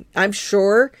 I'm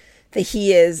sure that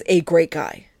he is a great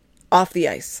guy off the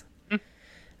ice.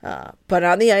 But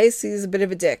on the ice, he's a bit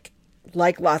of a dick,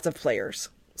 like lots of players.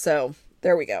 So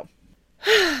there we go.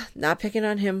 Not picking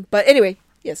on him. But anyway,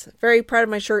 yes, very proud of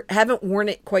my shirt. Haven't worn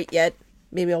it quite yet.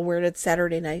 Maybe I'll wear it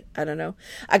Saturday night. I don't know.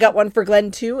 I got one for Glenn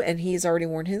too, and he's already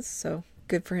worn his. So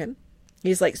good for him.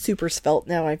 He's like super svelte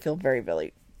now. I feel very,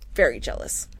 very, very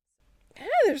jealous. Yeah,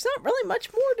 there's not really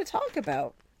much more to talk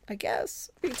about, I guess.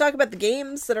 We can talk about the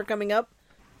games that are coming up.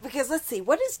 Because let's see,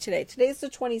 what is today? Today's the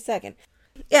 22nd.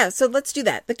 Yeah, so let's do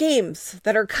that. The games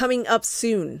that are coming up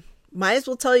soon. Might as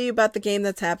well tell you about the game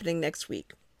that's happening next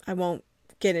week. I won't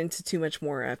get into too much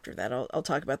more after that. I'll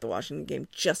talk about the Washington game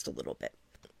just a little bit.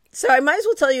 So I might as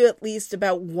well tell you at least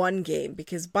about one game,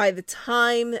 because by the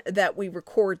time that we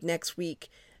record next week,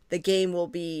 the game will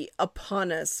be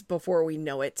upon us before we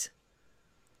know it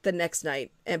the next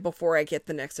night and before I get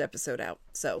the next episode out.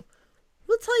 So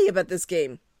we'll tell you about this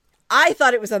game. I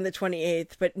thought it was on the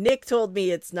 28th, but Nick told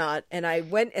me it's not, and I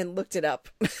went and looked it up.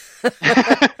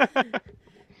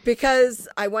 Because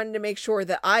I wanted to make sure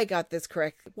that I got this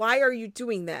correct. Why are you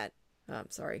doing that? I'm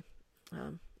sorry.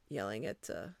 Yelling at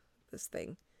this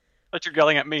thing. But you're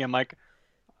yelling at me. I'm like,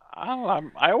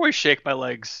 I always shake my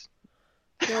legs.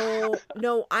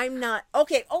 No, I'm not.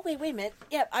 Okay. Oh, wait a minute.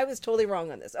 Yeah, I was totally wrong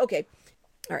on this. Okay.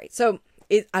 All right. So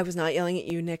I was not yelling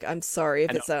at you, Nick. I'm sorry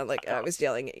if it sounded like I was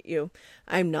yelling at you.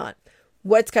 I'm not.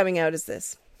 What's coming out is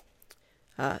this.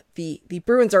 The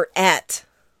Bruins are at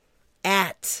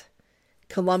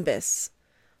Columbus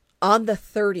on the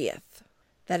 30th.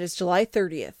 That is July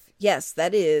 30th. Yes,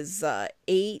 that is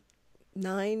 8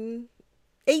 days.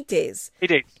 8 days,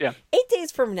 yeah. 8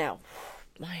 days from now.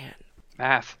 Man.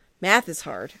 Math is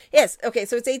hard. Yes, okay,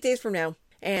 so it's 8 days from now.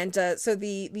 And so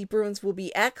the Bruins will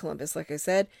be at Columbus, like I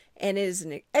said, and it is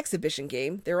an exhibition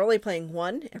game. They're only playing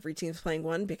one. Every team's playing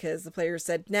one because the players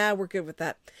said, nah, we're good with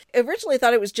that. Originally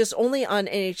thought it was just only on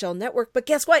NHL Network, but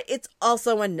guess what? It's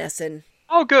also on NESN.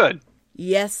 Oh, good.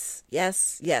 Yes,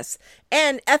 yes, yes.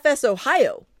 And FS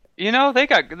Ohio.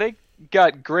 They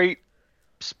got great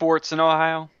sports in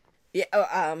Ohio. Yeah,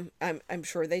 I'm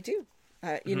sure they do.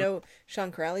 Hmm.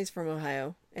 Sean Corrali's from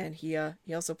Ohio, and he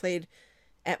also played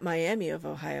at Miami of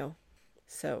Ohio.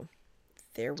 So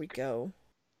there we go.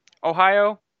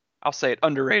 Ohio, I'll say it,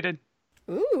 underrated.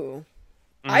 Ooh,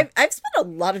 Hmm. I've spent a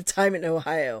lot of time in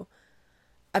Ohio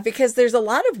because there's a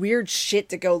lot of weird shit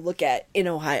to go look at in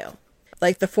Ohio.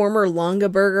 Like the former Longa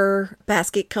Burger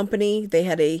Basket Company,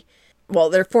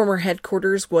 their former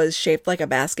headquarters was shaped like a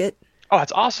basket. Oh,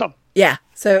 that's awesome. Yeah,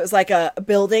 so it was like a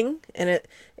building, and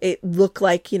it looked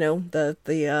like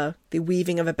the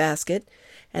weaving of a basket,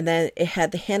 and then it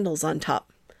had the handles on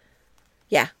top.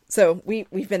 Yeah, so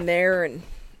we've been there, and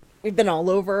we've been all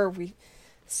over. We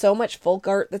so much folk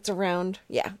art that's around.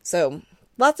 Yeah, so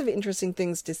lots of interesting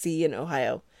things to see in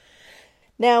Ohio.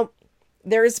 Now,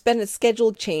 there has been a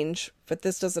scheduled change, but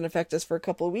this doesn't affect us for a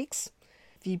couple of weeks.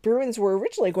 The Bruins were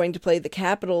originally going to play the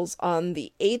Capitals on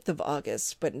the 8th of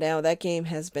August, but now that game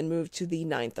has been moved to the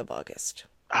 9th of August.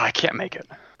 Oh, I can't make it.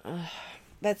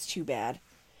 That's too bad.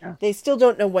 Yeah. They still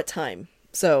don't know what time.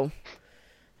 So,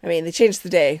 I mean, they changed the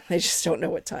day. They just don't know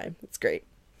what time. It's great.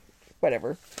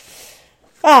 Whatever.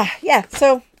 Yeah.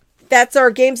 So, that's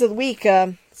our games of the week.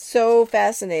 So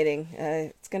fascinating.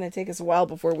 It's going to take us a while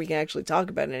before we can actually talk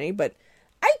about any, but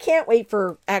I can't wait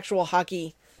for actual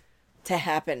hockey to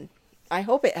happen. I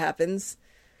hope it happens.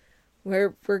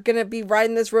 We're gonna be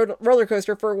riding this roller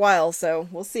coaster for a while, so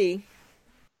we'll see.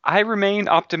 I remain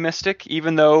optimistic,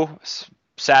 even though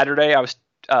Saturday I was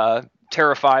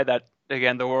terrified that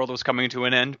again the world was coming to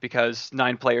an end because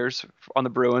 9 players on the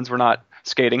Bruins were not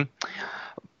skating.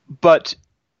 But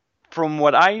from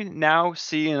what I now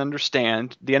see and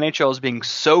understand, the NHL is being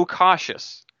so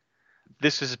cautious.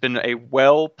 This has been a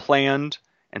well planned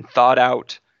and thought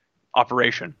out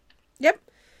operation. Yep,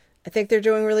 I think they're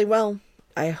doing really well.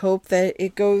 I hope that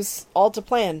it goes all to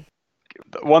plan.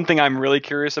 One thing I'm really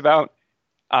curious about,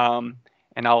 and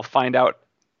I'll find out,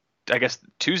 I guess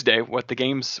Tuesday, what the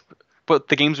games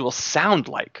will sound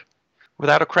like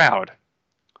without a crowd,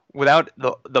 without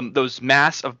those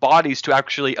mass of bodies to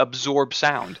actually absorb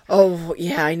sound. Oh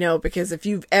yeah, I know, because if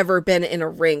you've ever been in a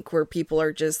rink where people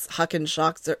are just hucking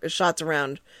shots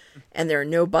around, and there are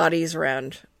no bodies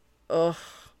around, oh,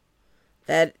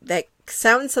 that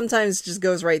sound sometimes just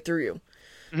goes right through you.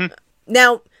 Hmm.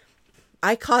 Now,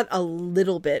 I caught a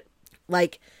little bit,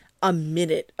 like a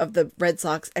minute of the Red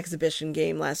Sox exhibition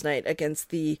game last night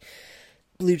against the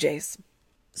Blue Jays.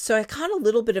 So I caught a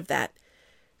little bit of that.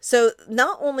 So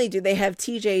not only do they have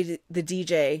TJ the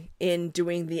DJ in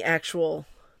doing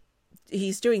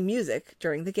he's doing music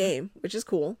during the game, which is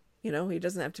cool. He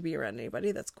doesn't have to be around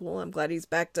anybody. That's cool. I'm glad he's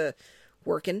back to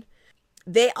working.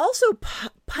 They also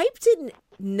piped in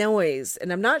noise,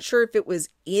 and I'm not sure if it was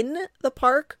in the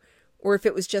park or if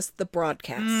it was just the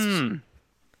broadcast.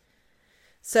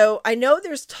 So I know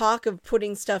there's talk of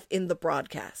putting stuff in the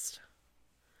broadcast.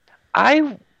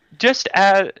 I just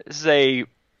as a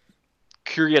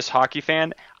curious hockey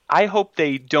fan, I hope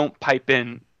they don't pipe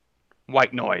in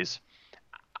white noise.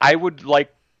 I would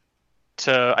like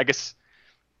to, I guess,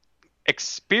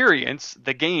 experience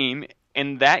the game,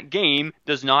 and that game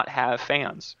does not have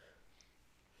fans.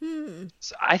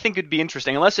 So I think it'd be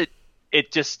interesting, unless it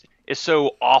just is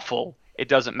so awful it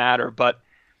doesn't matter. But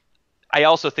I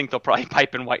also think they'll probably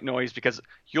pipe in white noise because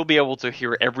you'll be able to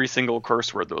hear every single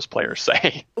curse word those players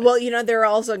say. Well, they're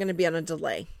also going to be on a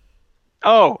delay.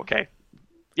 Oh, okay.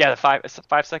 Yeah, it's a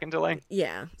 5 second delay.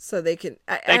 Yeah, so they can.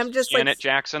 Thanks, I'm just Janet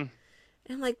Jackson.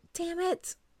 I'm like, damn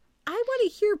it! I want to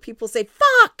hear people say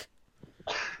 "fuck,"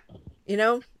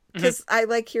 because I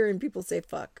like hearing people say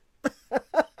 "fuck."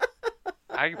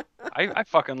 I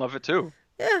fucking love it too.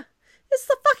 Yeah, it's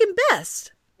the fucking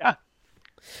best. Yeah.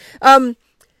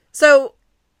 So,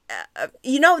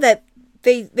 that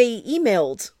they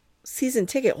emailed season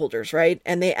ticket holders, right?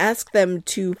 And they asked them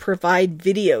to provide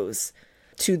videos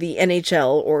to the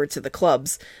NHL or to the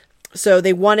clubs. So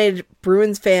they wanted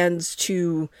Bruins fans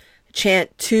to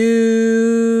chant "Took."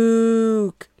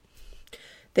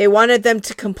 They wanted them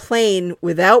to complain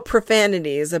without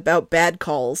profanities about bad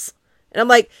calls. And I'm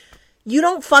like, you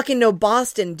don't fucking know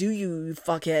Boston, do you, you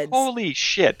fuckheads? Holy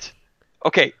shit.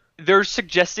 Okay, they're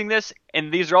suggesting this,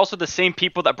 and these are also the same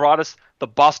people that brought us the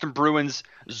Boston Bruins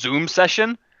Zoom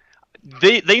session.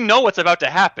 They know what's about to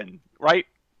happen, right?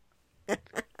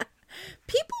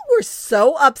 People were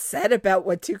so upset about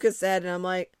what Tuukka said, and I'm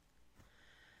like,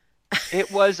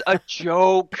 it was a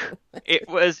joke.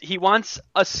 He wants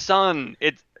a son.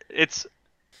 It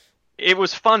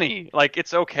was funny. Like,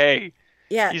 it's okay.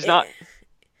 yeah, He's not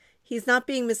he's not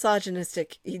being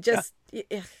misogynistic. He just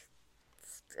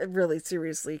really,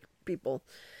 seriously, people.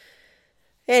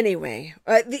 Anyway,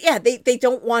 yeah, they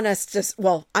don't want us to.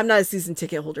 Well, I'm not a season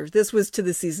ticket holder. This was to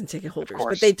the season ticket holders,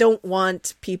 but they don't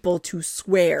want people to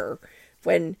swear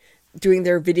when doing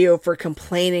their video for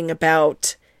complaining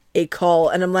about a call.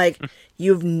 And I'm like,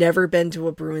 you've never been to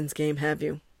a Bruins game, have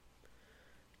you?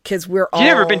 Because we've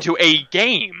never been to a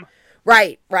game,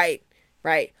 right.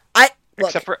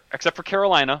 Except for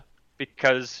Carolina,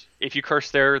 because if you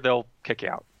curse there, they'll kick you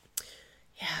out.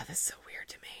 Yeah, that's so weird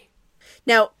to me.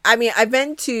 Now, I mean, I've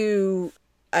been to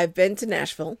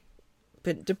Nashville,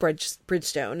 been to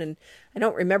Bridgestone, and I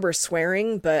don't remember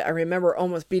swearing, but I remember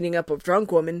almost beating up a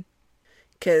drunk woman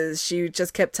because she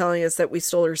just kept telling us that we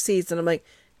stole her seats, and I'm like,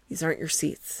 these aren't your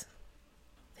seats.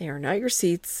 They are not your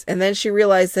seats. And then she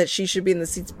realized that she should be in the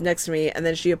seats next to me, and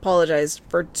then she apologized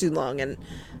for too long, and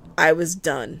I was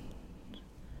done.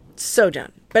 So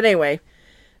done. But anyway,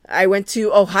 I went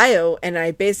to Ohio, and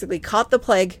I basically caught the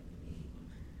plague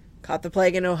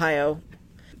in Ohio,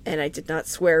 and I did not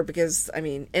swear because, I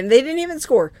mean, and they didn't even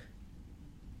score.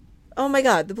 Oh my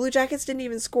God, the Blue Jackets didn't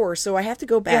even score, so I have to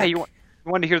go back. Yeah, you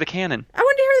wanted to hear the cannon. I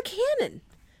wanted to hear the cannon.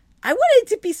 I wanted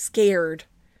to be scared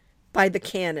by the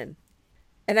cannon.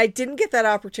 And I didn't get that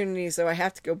opportunity, so I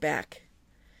have to go back.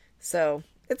 So,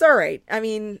 it's all right. I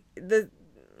mean, the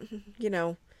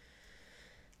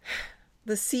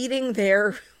seating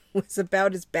there was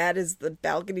about as bad as the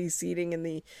balcony seating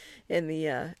in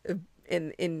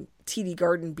TD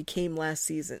Garden became last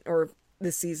season or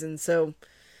this season. So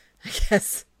I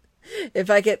guess if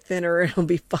I get thinner, it'll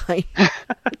be fine.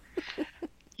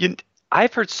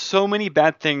 I've heard so many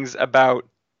bad things about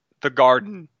the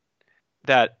Garden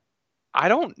that I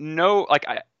don't know. Like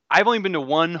I've only been to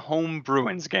one home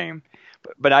Bruins game,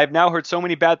 but I've now heard so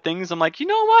many bad things. I'm like, you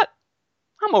know what?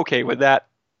 I'm okay with that.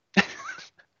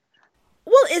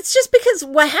 Well, it's just because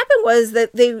what happened was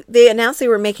that they announced they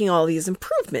were making all these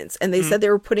improvements, and they said they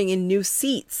were putting in new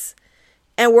seats,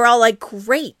 and we're all like,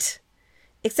 great.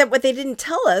 Except what they didn't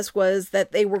tell us was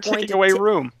that they were going to take away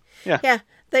room. Yeah.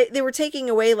 They were taking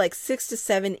away like 6 to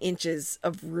 7 inches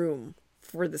of room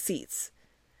for the seats,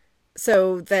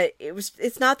 so that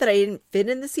it's not that I didn't fit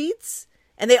in the seats,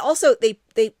 and they also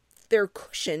they're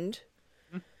cushioned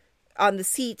on the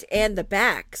seat and the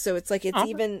back, so it's like it's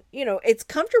even, it's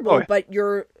comfortable, but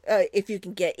you're if you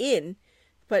can get in,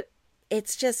 but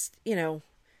it's just, they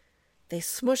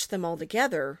smushed them all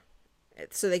together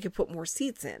so they could put more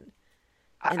seats in.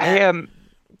 And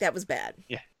that was bad.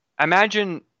 Yeah.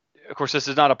 Imagine, of course, this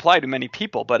does not apply to many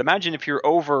people, but imagine if you're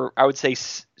over, I would say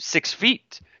 6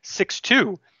 feet,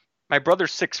 6'2". My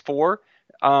brother's 6'4".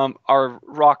 Our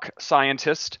rock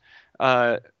scientist,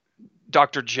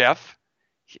 Dr. Jeff,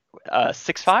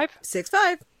 6'5".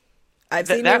 6'5". I've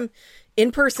seen him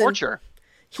in person. Torture.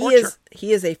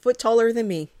 He is a foot taller than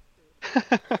me.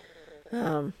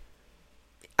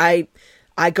 I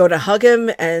go to hug him,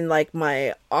 and like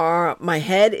my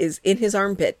head is in his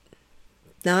armpit.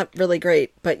 Not really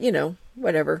great, but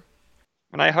whatever.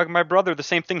 When I hug my brother, the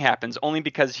same thing happens, only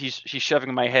because he's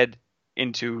shoving my head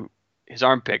into his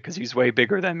armpit because he's way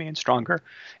bigger than me and stronger,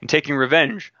 and taking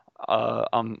revenge.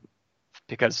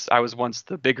 Because I was once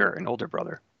the bigger and older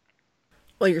brother.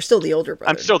 Well, you're still the older brother.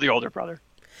 I'm still the older brother.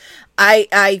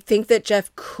 I think that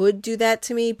Jeff could do that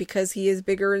to me because he is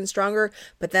bigger and stronger,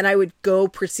 but then I would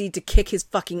proceed to kick his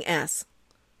fucking ass.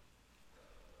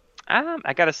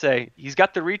 I gotta say, he's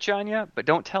got the reach on you, but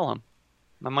don't tell him.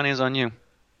 My money is on you.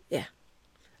 Yeah.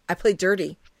 I play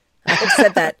dirty. I've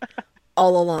said that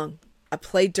all along. I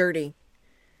play dirty.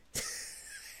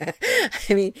 I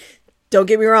mean, don't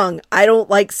get me wrong. I don't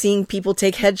like seeing people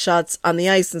take headshots on the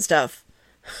ice and stuff.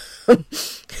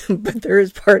 But there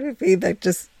is part of me that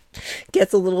just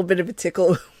gets a little bit of a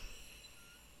tickle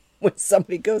when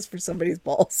somebody goes for somebody's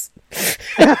balls.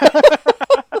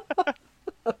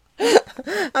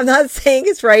 I'm not saying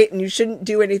it's right and you shouldn't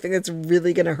do anything that's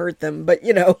really going to hurt them, but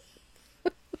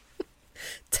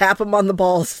tap them on the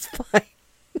balls. It's fine.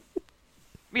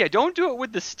 Yeah, don't do it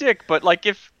with the stick, but like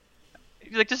if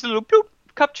just a little bloop,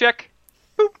 cup check.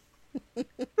 Boop,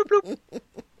 boop.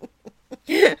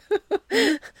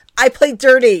 I play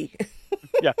dirty.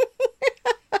 Yeah.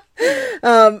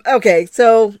 Okay,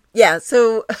 so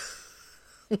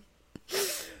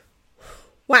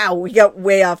wow, we got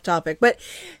way off topic, but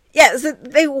yeah, so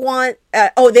they want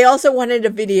they also wanted a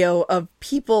video of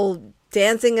people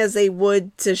dancing as they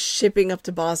would to Shipping Up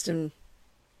to Boston.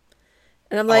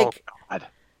 And I'm like, oh, God.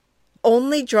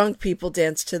 Only drunk people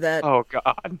dance to that. Oh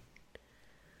God.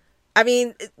 I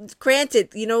mean,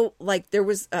 granted, like there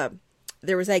was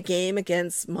that game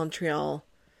against Montreal,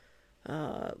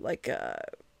 what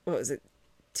was it,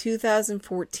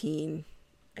 2014,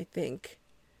 I think.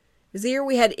 It was the year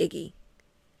we had Iggy.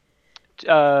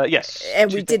 Yes.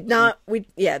 And we did not,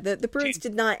 the Bruins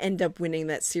did not end up winning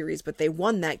that series, but they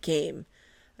won that game.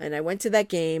 And I went to that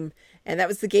game, and that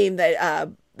was the game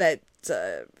that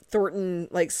Thornton,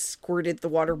 like, squirted the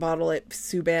water bottle at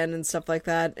Subban and stuff like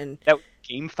that. And that was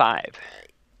Game 5.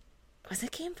 Was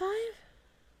it Game 5?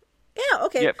 Yeah,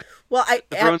 okay. Yep. Well,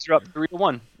 the Bruins are up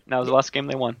 3-1. That was the last game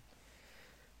they won.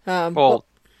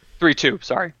 3-2,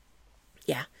 sorry.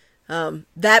 Yeah.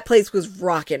 That place was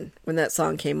rocking when that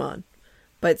song came on.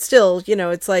 But still, you know,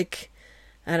 it's like,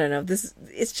 I don't know,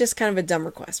 it's just kind of a dumb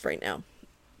request right now.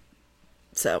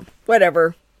 So,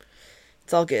 whatever.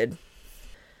 It's all good.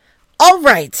 All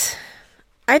right.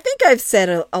 I think I've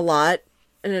said a lot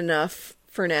and enough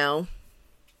for now.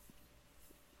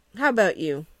 How about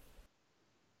you?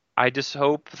 I just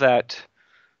hope that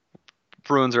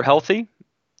Bruins are healthy.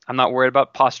 I'm not worried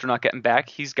about Pastrnak getting back.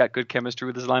 He's got good chemistry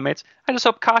with his line mates. I just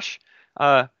hope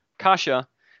Kasha,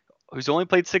 who's only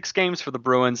played 6 games for the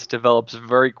Bruins, develops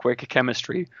very quick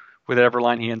chemistry with whatever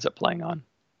line he ends up playing on.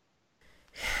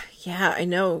 Yeah, I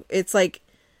know. It's like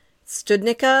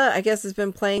Studnicka, I guess, has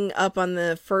been playing up on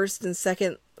the first and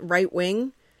second right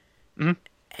wing. Mm-hmm.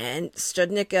 And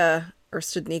Studnicka,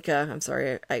 I'm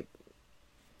sorry,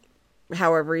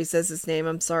 however he says his name,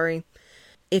 I'm sorry.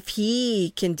 If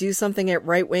he can do something at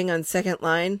right wing on second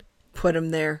line, put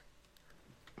him there.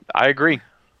 I agree.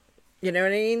 You know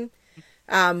what I mean?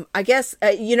 I guess,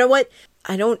 you know what?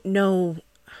 I don't know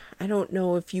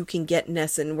if you can get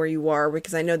NESN where you are,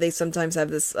 because I know they sometimes have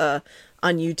this on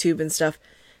YouTube and stuff.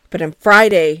 But on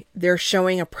Friday, they're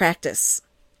showing a practice,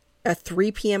 a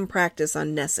 3 p.m. practice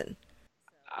on NESN.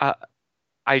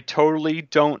 I totally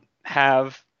don't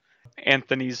have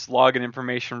Anthony's login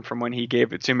information from when he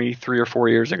gave it to me 3 or 4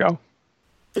 years ago.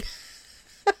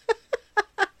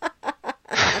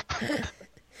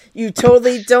 You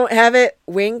totally don't have it?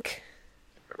 Wink.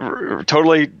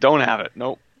 Totally don't have it.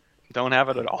 Nope. Don't have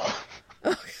it at all.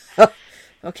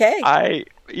 Okay.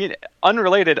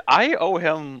 Unrelated, I owe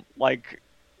him like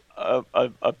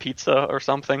a pizza or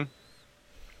something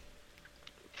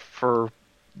for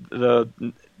the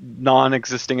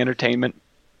non-existing entertainment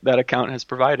that account has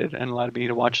provided and allowed me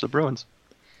to watch the Bruins.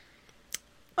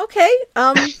 Okay.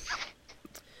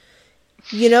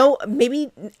 You know,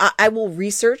 maybe I will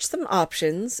research some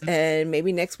options, and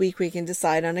maybe next week we can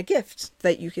decide on a gift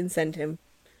that you can send him.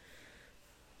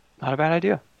 Not a bad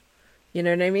idea. You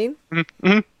know what I mean?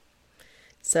 Mm-hmm.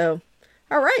 So,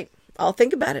 all right. I'll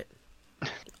think about it.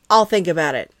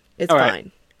 It's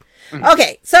fine. Mm-hmm.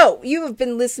 Okay, so you have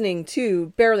been listening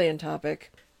to Barely on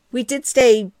Topic. We did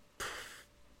stay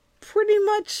pretty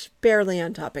much barely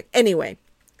on topic. Anyway,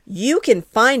 you can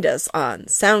find us on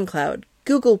SoundCloud,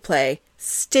 Google Play,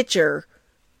 Stitcher,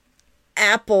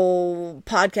 Apple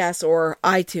Podcasts, or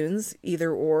iTunes,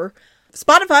 either or.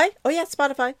 Spotify. Oh yeah,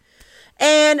 Spotify.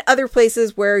 And other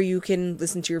places where you can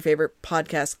listen to your favorite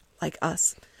podcasts like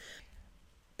us.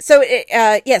 So,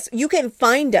 yes, you can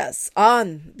find us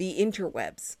on the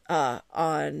interwebs,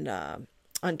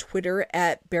 on Twitter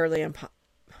at Barely on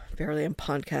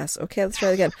Podcast. Okay, let's try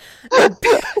it again.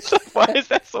 Why is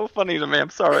that so funny to me? I'm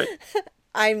sorry.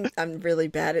 I'm really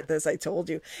bad at this, I told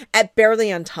you. At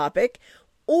Barely on Topic,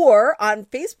 or on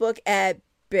Facebook at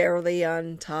Barely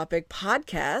on Topic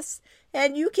Podcast.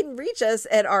 And you can reach us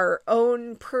at our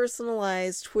own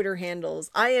personalized Twitter handles.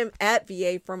 I am at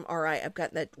VA from RI. I've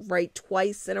gotten that right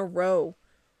twice in a row.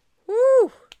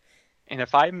 Woo! And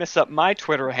if I mess up my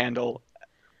Twitter handle,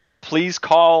 please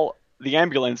call the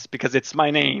ambulance, because it's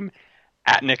my name,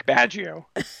 at Nick Baggio.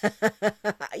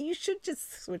 You should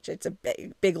just switch it to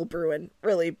Bagel Bruin,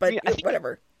 really, but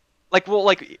whatever.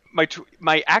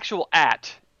 My actual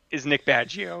at is Nick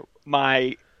Baggio.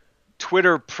 My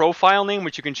Twitter profile name,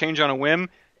 which you can change on a whim,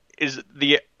 is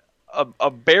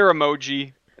a bear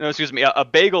emoji. No, excuse me, a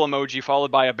bagel emoji followed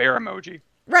by a bear emoji.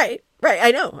 Right.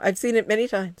 I know. I've seen it many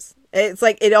times. It's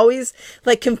like it always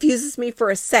like confuses me for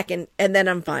a second, and then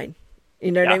I'm fine.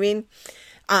 You know what I mean?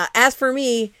 As for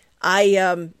me,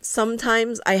 I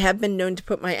sometimes I have been known to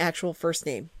put my actual first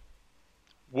name.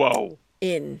 Whoa.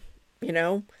 In,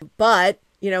 but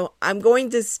I'm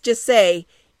going to just say,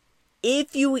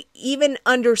 if you even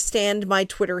understand my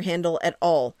Twitter handle at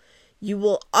all, you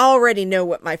will already know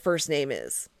what my first name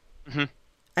is. Mm-hmm.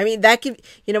 I mean, that could,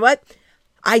 you know what?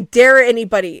 I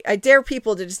dare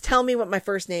people to just tell me what my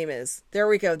first name is. There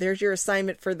we go. There's your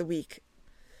assignment for the week.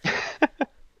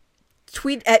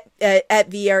 Tweet at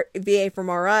VA from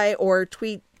RI, or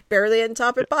tweet Barely on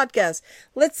Topic Podcast.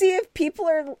 Let's see if people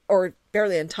are, or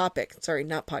Barely on Topic, sorry,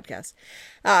 not podcast.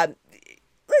 Let's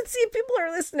see if people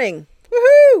are listening.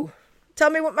 Woohoo! Tell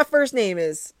me what my first name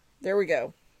is. There we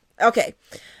go. Okay.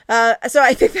 So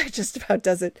I think that just about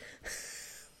does it.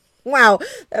 Wow.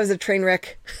 That was a train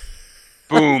wreck.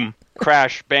 Boom.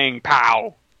 Crash. Bang.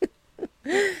 Pow.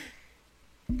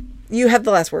 You have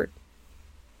the last word.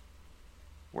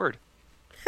 Word.